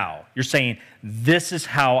vow. You're saying, this is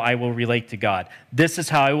how I will relate to God. This is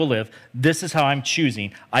how I will live. This is how I'm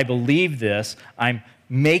choosing. I believe this. I'm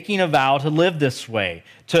making a vow to live this way,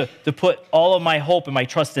 to put all of my hope and my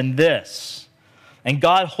trust in this. And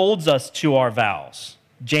God holds us to our vows.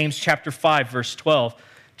 James chapter 5, verse 12,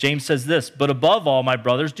 James says this, but above all, my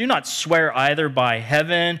brothers, do not swear either by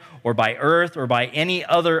heaven or by earth or by any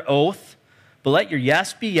other oath, but let your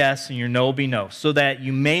yes be yes and your no be no, so that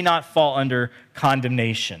you may not fall under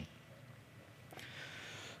condemnation.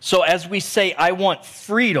 So as we say, I want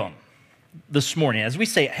freedom this morning, as we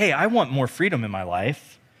say, hey, I want more freedom in my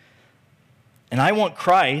life, and I want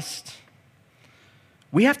Christ,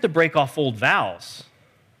 we have to break off old vows.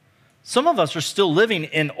 Some of us are still living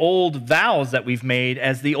in old vows that we've made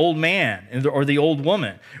as the old man or the old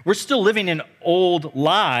woman. We're still living in old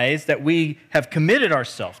lies that we have committed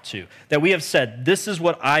ourselves to, that we have said, this is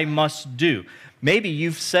what I must do. Maybe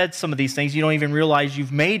you've said some of these things, you don't even realize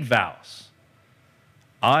you've made vows.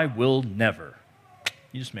 I will never.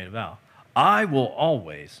 You just made a vow. I will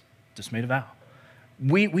always. Just made a vow.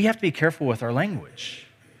 We have to be careful with our language.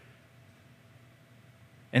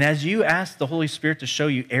 And as you ask the Holy Spirit to show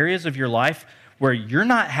you areas of your life where you're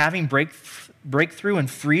not having breakthrough and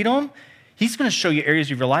freedom, he's going to show you areas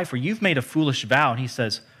of your life where you've made a foolish vow. And he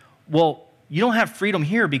says, well, you don't have freedom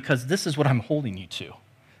here because this is what I'm holding you to.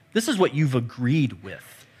 This is what you've agreed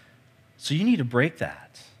with. So you need to break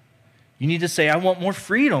that. You need to say, I want more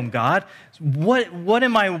freedom, God. What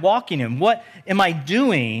am I walking in? What am I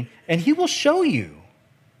doing? And he will show you.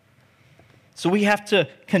 So we have to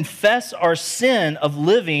confess our sin of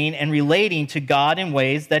living and relating to God in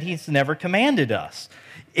ways that he's never commanded us.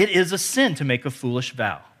 It is a sin to make a foolish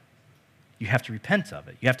vow. You have to repent of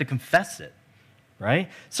it. You have to confess it,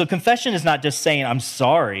 right? So confession is not just saying, I'm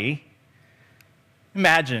sorry.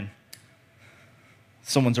 Imagine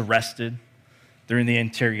someone's arrested. They're in the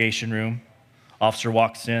interrogation room. Officer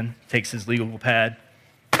walks in, takes his legal pad.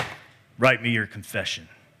 Write me your confession.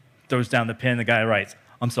 Throws down the pen. The guy writes,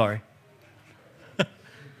 I'm sorry.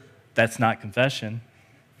 That's not confession.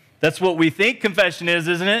 That's what we think confession is,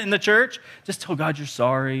 isn't it, in the church? Just tell God you're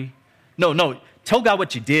sorry. No. Tell God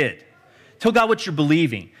what you did. Tell God what you're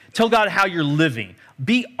believing. Tell God how you're living.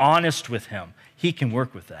 Be honest with him. He can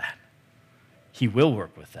work with that. He will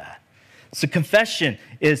work with that. So confession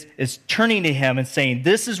is turning to him and saying,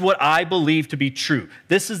 this is what I believe to be true.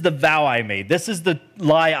 This is the vow I made. This is the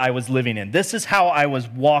lie I was living in. This is how I was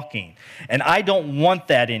walking. And I don't want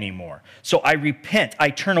that anymore. So I repent. I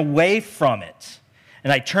turn away from it.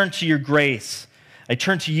 And I turn to your grace. I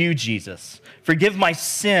turn to you, Jesus. Forgive my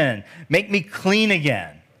sin. Make me clean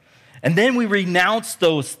again. And then we renounce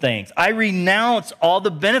those things. I renounce all the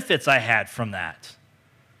benefits I had from that.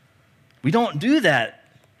 We don't do that.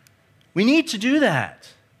 We need to do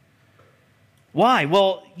that. Why?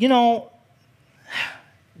 Well,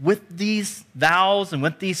 with these vows and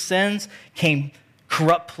with these sins came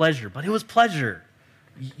corrupt pleasure, but it was pleasure.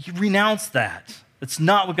 You renounce that. It's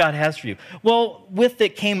not what God has for you. Well, with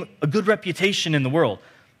it came a good reputation in the world.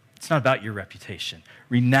 It's not about your reputation.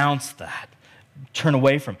 Renounce that. Turn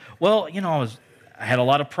away from. Well, I had a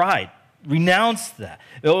lot of pride. Renounce that.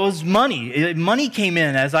 It was money. Money came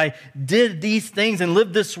in as I did these things and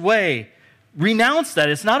lived this way. Renounce that.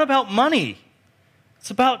 It's not about money.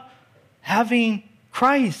 It's about having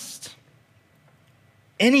Christ.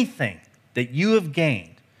 Anything that you have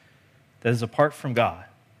gained that is apart from God,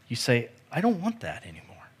 you say, I don't want that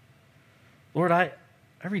anymore. Lord, I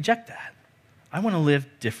reject that. I want to live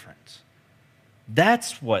different.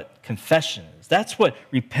 That's what confession is. That's what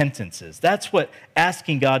repentance is. That's what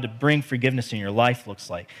asking God to bring forgiveness in your life looks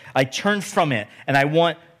like. I turn from it, and I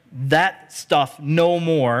want that stuff no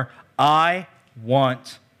more. I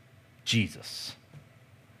want Jesus.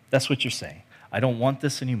 That's what you're saying. I don't want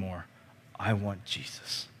this anymore. I want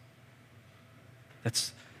Jesus.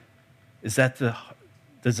 Is that the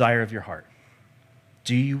desire of your heart?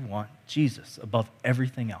 Do you want Jesus above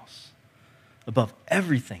everything else? Above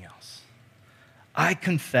everything else. I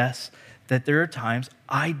confess that there are times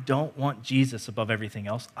I don't want Jesus above everything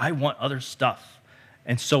else. I want other stuff.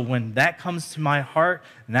 And so when that comes to my heart,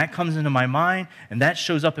 and that comes into my mind, and that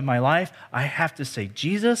shows up in my life, I have to say,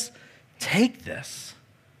 Jesus, take this.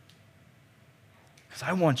 Because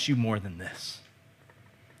I want you more than this.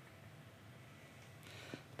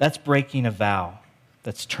 That's breaking a vow.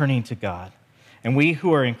 That's turning to God. And we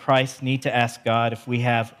who are in Christ need to ask God if we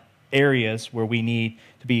have areas where we need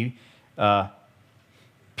to be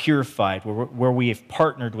purified, where we have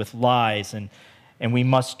partnered with lies, and we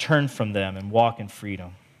must turn from them and walk in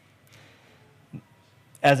freedom.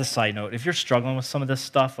 As a side note, if you're struggling with some of this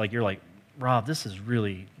stuff, like you're like, Rob, this is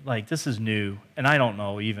really, this is new, and I don't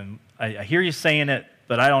know even, I hear you saying it,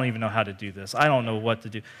 but I don't even know how to do this. I don't know what to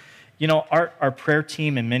do. Our prayer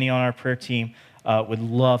team and many on our prayer team would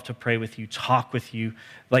love to pray with you, talk with you.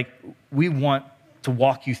 We want to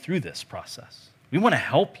walk you through this process. We want to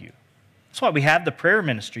help you. That's why we have the prayer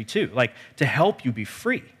ministry too, to help you be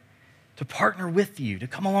free, to partner with you, to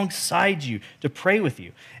come alongside you, to pray with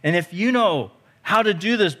you. And if you know how to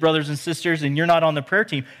do this, brothers and sisters, and you're not on the prayer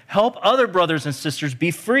team, help other brothers and sisters be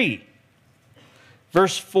free.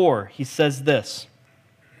 Verse 4, he says this,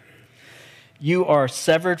 you are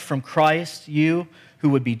severed from Christ, you who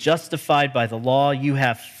would be justified by the law, you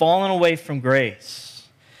have fallen away from grace.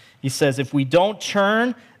 He says, if we don't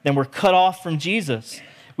turn, then we're cut off from Jesus.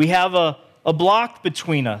 We have a block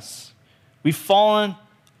between us. We've fallen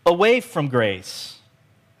away from grace,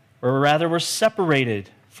 or rather we're separated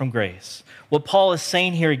from grace. What Paul is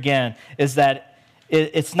saying here again is that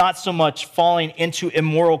it's not so much falling into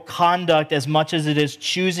immoral conduct as much as it is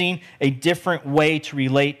choosing a different way to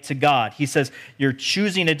relate to God. He says you're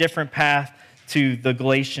choosing a different path to the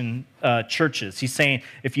Galatian churches. He's saying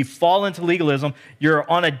if you fall into legalism, you're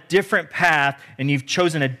on a different path and you've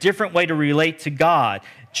chosen a different way to relate to God.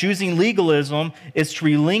 Choosing legalism is to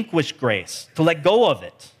relinquish grace, to let go of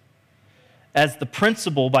it as the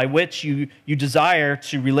principle by which you desire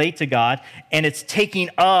to relate to God, and it's taking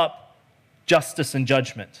up justice and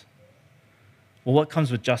judgment. Well, what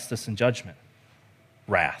comes with justice and judgment?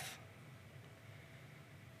 Wrath.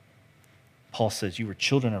 Paul says, you were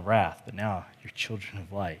children of wrath, but now you're children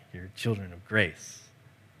of light. You're children of grace.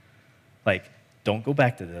 Like, don't go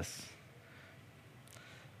back to this.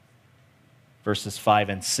 Verses 5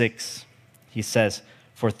 and 6, he says,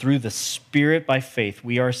 for through the Spirit by faith,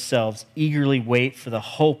 we ourselves eagerly wait for the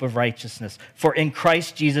hope of righteousness. For in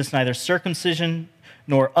Christ Jesus, neither circumcision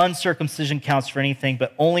nor uncircumcision counts for anything,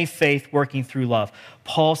 but only faith working through love.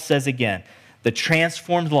 Paul says again, the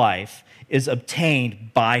transformed life is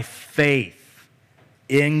obtained by faith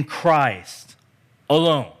in Christ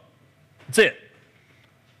alone. That's it.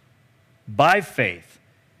 By faith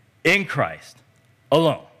in Christ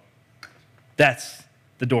alone. That's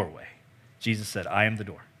the doorway. Jesus said, I am the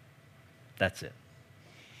door. That's it.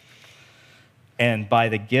 And by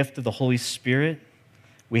the gift of the Holy Spirit,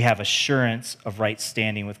 we have assurance of right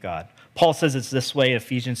standing with God. Paul says it's this way in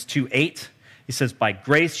Ephesians 2:8. He says, by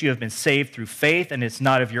grace you have been saved through faith, and it's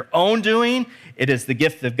not of your own doing, it is the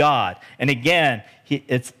gift of God. And again,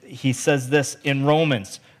 he says this in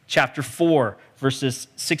Romans chapter 4, verses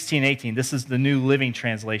 16 and 18. This is the New Living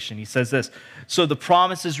Translation. He says this, so the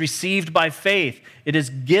promise is received by faith. It is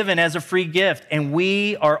given as a free gift, and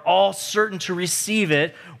we are all certain to receive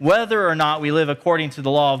it, whether or not we live according to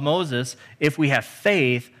the law of Moses, if we have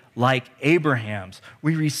faith like Abraham's.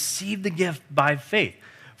 We receive the gift by faith.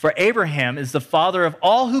 For Abraham is the father of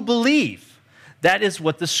all who believe. That is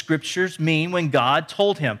what the scriptures mean when God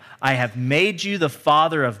told him, I have made you the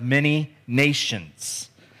father of many nations.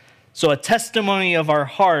 So a testimony of our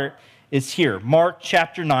heart is here. Mark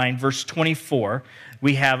chapter 9, verse 24.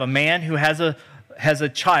 We have a man who has a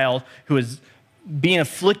child who is being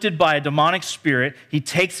afflicted by a demonic spirit. He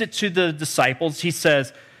takes it to the disciples. He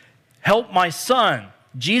says, help my son.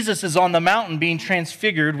 Jesus is on the mountain being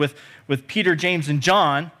transfigured with Peter, James, and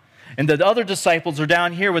John. And the other disciples are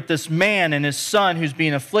down here with this man and his son who's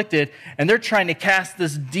being afflicted. And they're trying to cast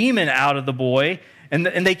this demon out of the boy. And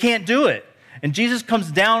they can't do it. And Jesus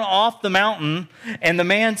comes down off the mountain, and the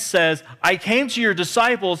man says, I came to your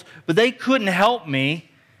disciples, but they couldn't help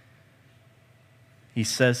me. He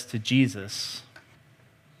says to Jesus,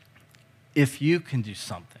 if you can do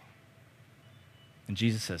something. And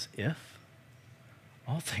Jesus says, if?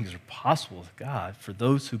 All things are possible with God for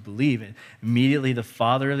those who believe. And immediately the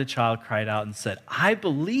father of the child cried out and said, I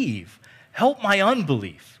believe. Help my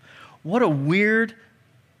unbelief. What a weird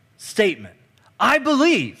statement. I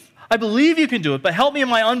believe. I believe you can do it, but help me in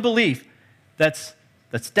my unbelief. That's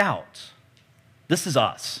doubt. This is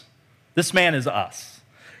us. This man is us.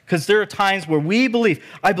 Because there are times where we believe.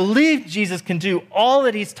 I believe Jesus can do all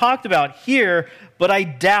that he's talked about here, but I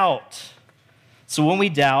doubt. So when we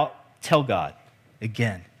doubt, tell God.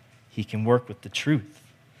 Again, he can work with the truth.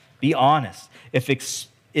 Be honest. If it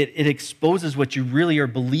exposes what you really are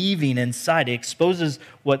believing inside. It exposes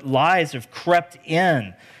what lies have crept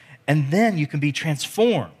in. And then you can be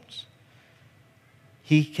transformed.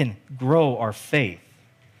 He can grow our faith.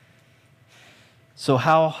 So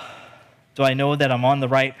how do I know that I'm on the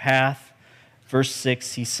right path? Verse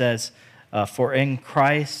 6, he says, for in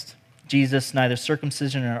Christ Jesus, neither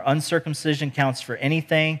circumcision nor uncircumcision counts for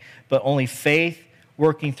anything, but only faith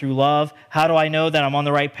working through love. How do I know that I'm on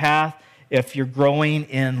the right path? If you're growing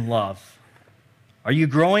in love. Are you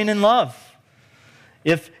growing in love?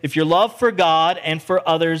 If your love for God and for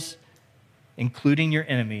others, including your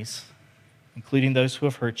enemies, including those who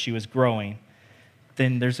have hurt you, is growing,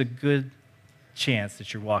 then there's a good chance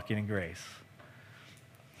that you're walking in grace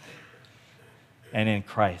and in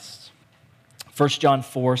Christ. 1 John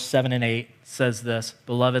 4, 7 and 8 says this,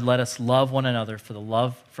 beloved, let us love one another, for the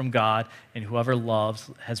love from God, and whoever loves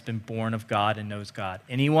has been born of God and knows God.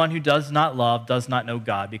 Anyone who does not love does not know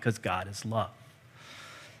God, because God is love.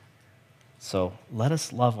 So let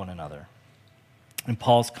us love one another. And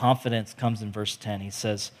Paul's confidence comes in verse 10. He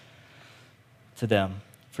says to them,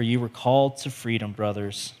 for you were called to freedom,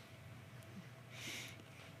 brothers.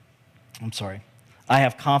 I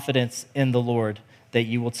have confidence in the Lord that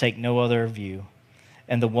you will take no other view,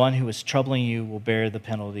 and the one who is troubling you will bear the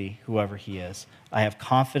penalty, whoever he is. I have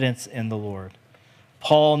confidence in the Lord.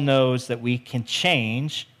 Paul knows that we can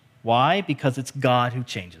change. Why? Because it's God who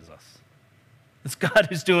changes us. It's God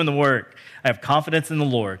who's doing the work. I have confidence in the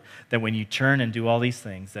Lord that when you turn and do all these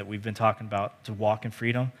things that we've been talking about to walk in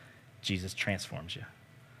freedom, Jesus transforms you.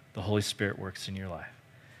 The Holy Spirit works in your life.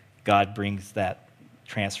 God brings that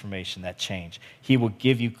transformation, that change. He will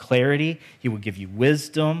give you clarity. He will give you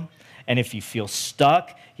wisdom. And if you feel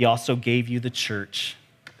stuck, he also gave you the church.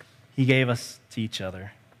 He gave us to each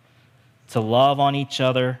other to love on each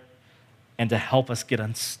other and to help us get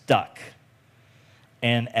unstuck.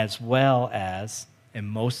 And as well as, and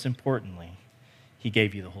most importantly, he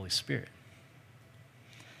gave you the Holy Spirit.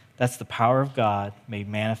 That's the power of God made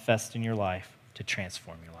manifest in your life to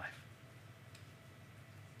transform your life.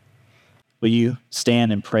 Will you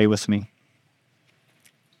stand and pray with me?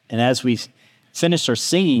 And as we finish our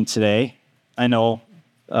singing today, I know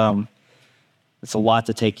it's a lot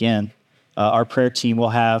to take in. Our prayer team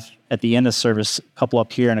will have, at the end of service, a couple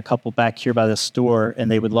up here and a couple back here by this door,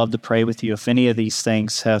 and they would love to pray with you. If any of these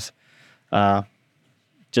things have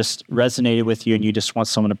just resonated with you and you just want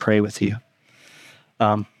someone to pray with you,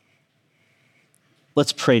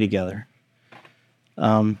 let's pray together.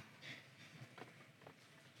 How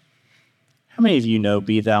many of you know,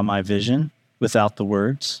 "Be thou my vision," without the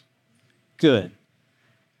words? Good.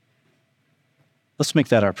 Let's make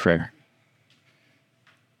that our prayer.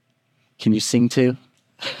 Can you sing too?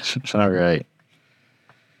 All right.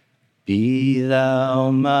 Be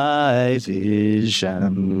thou my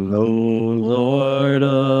vision, O Lord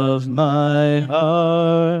of my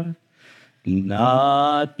heart.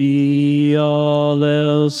 Not be all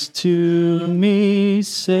else to me,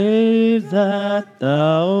 save that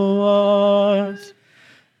thou art.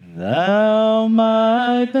 Thou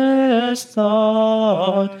my best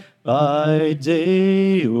thought, by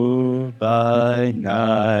day or by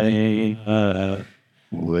night,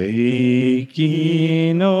 waking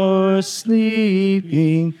or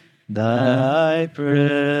sleeping, thy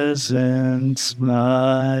presence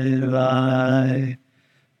my life.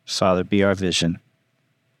 Father, be our vision.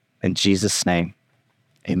 In Jesus' name,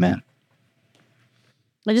 amen.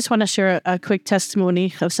 I just want to share a quick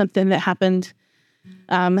testimony of something that happened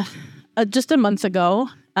just a month ago,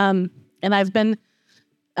 and I've been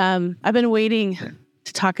waiting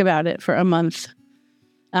to talk about it for a month,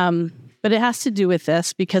 but it has to do with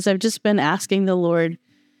this because I've just been asking the Lord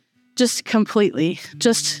just completely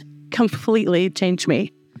change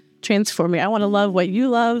me, transform me. I want to love what you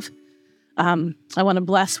love. I want to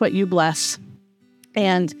bless what you bless,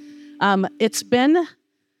 and it's been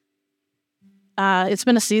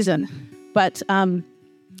a season, but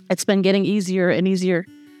it's been getting easier and easier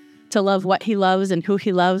to love what he loves and who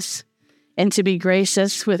he loves, and to be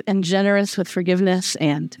gracious with and generous with forgiveness,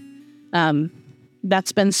 and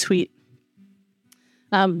that's been sweet.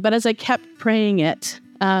 But as I kept praying it,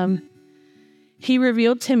 he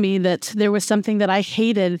revealed to me that there was something that I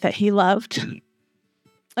hated that he loved,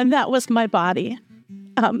 and that was my body.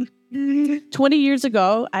 20 years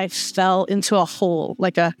ago, I fell into a hole,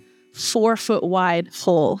 like a 4-foot wide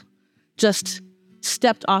hole, just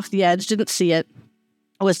stepped off the edge, didn't see it.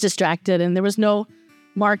 I was distracted, and there was no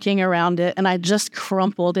marking around it, and I just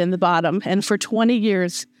crumpled in the bottom. And for 20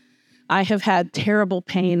 years, I have had terrible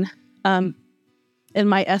pain in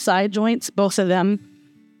my SI joints, both of them.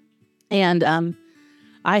 And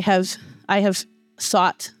I have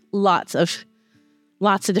sought lots of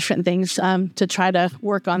different things to try to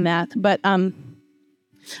work on that. But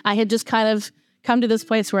I had just kind of come to this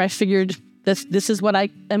place where I figured this is what I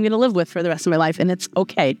am going to live with for the rest of my life, and it's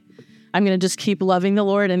okay. I'm going to just keep loving the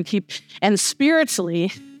Lord and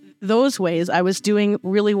spiritually, those ways I was doing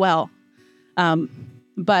really well.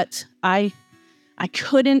 But I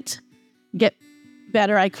couldn't get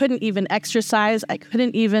better. I couldn't even exercise. I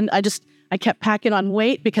kept packing on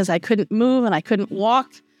weight because I couldn't move and I couldn't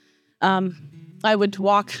walk. I would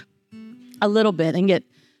walk a little bit and get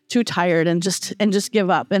too tired and just give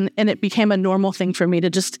up. And it became a normal thing for me to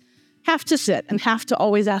just have to sit and have to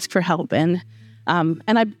always ask for help. And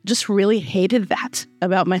I just really hated that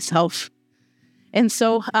about myself. And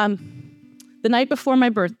so the night before my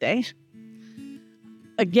birthday,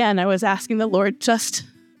 again, I was asking the Lord, just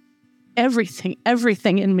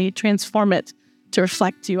everything in me, transform it to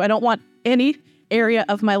reflect you. I don't want any area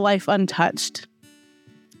of my life untouched.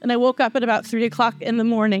 And I woke up at about 3:00 in the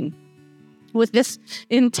morning with this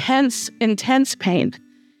intense pain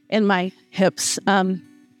in my hips,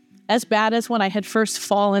 as bad as when I had first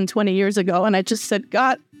fallen 20 years ago. And I just said,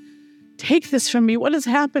 God, take this from me. What is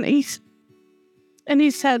happening? And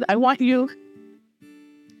he said, I want you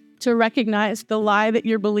to recognize the lie that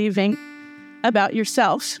you're believing about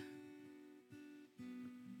yourself.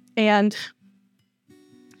 And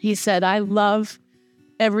he said, I love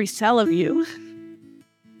every cell of you,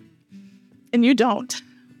 and you don't.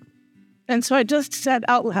 And so I just said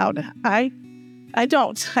out loud, I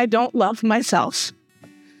don't love myself.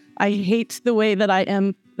 I hate the way that I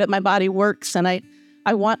am, that my body works, and I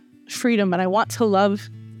want freedom, and I want to love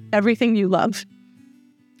everything you love.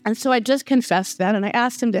 And so I just confessed that, and I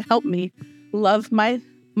asked him to help me love my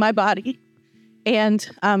body and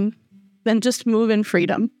then just move in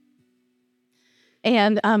freedom.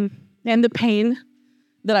 And the pain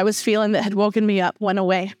that I was feeling that had woken me up went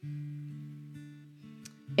away.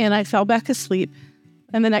 And I fell back asleep.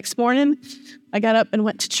 And the next morning, I got up and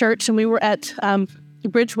went to church, and we were at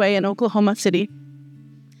Bridgeway in Oklahoma City.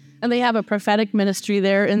 And they have a prophetic ministry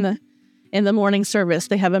there in the morning service.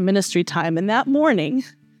 They have a ministry time. And that morning,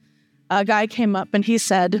 a guy came up and he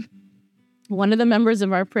said, one of the members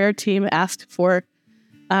of our prayer team asked for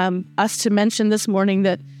us to mention this morning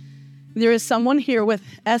that there is someone here with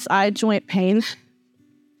SI joint pain,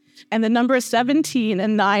 and the numbers 17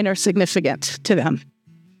 and 9 are significant to them.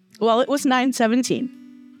 Well, it was 9/17.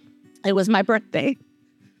 It was my birthday.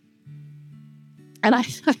 And I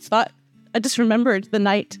thought, I just remembered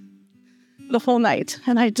the whole night.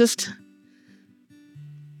 And I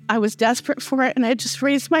was desperate for it. And I just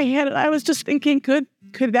raised my hand and I was just thinking, could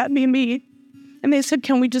that be me? And they said,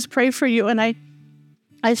 can we just pray for you? And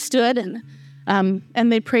I stood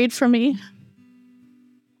and they prayed for me.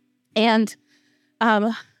 And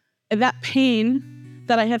that pain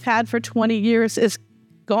that I have had for 20 years is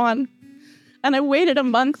gone. And I waited a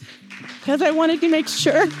month because I wanted to make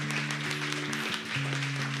sure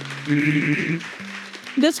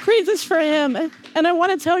this praise is for him. And I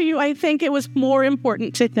want to tell you, I think it was more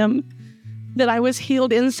important to him that I was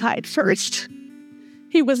healed inside first.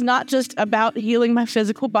 He was not just about healing my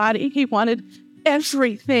physical body. He wanted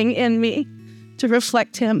everything in me to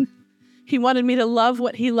reflect him. He wanted me to love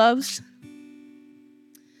what he loves.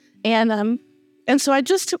 And so I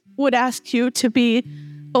just would ask you to be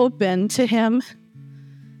open to him,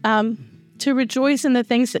 to rejoice in the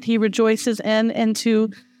things that he rejoices in, and to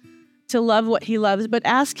love what he loves. But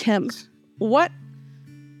ask him, what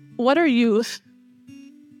are you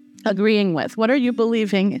agreeing with? What are you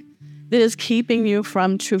believing that is keeping you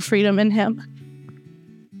from true freedom in him?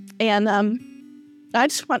 And I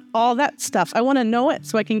just want all that stuff. I want to know it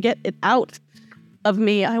so I can get it out of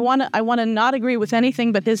me. I want to not agree with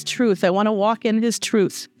anything but his truth. I want to walk in his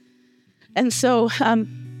truth. And so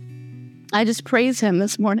I just praise him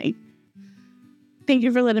this morning. Thank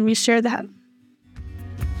you for letting me share that.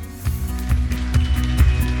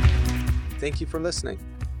 Thank you for listening.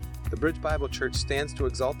 The Bridge Bible Church stands to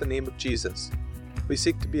exalt the name of Jesus. We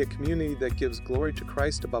seek to be a community that gives glory to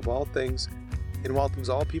Christ above all things and welcomes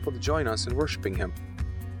all people to join us in worshiping him.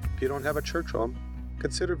 If you don't have a church home,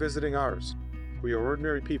 consider visiting ours. We are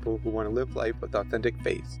ordinary people who want to live life with authentic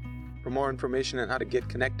faith. For more information on how to get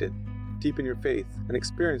connected, deepen your faith, and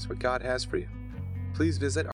experience what God has for you, please visit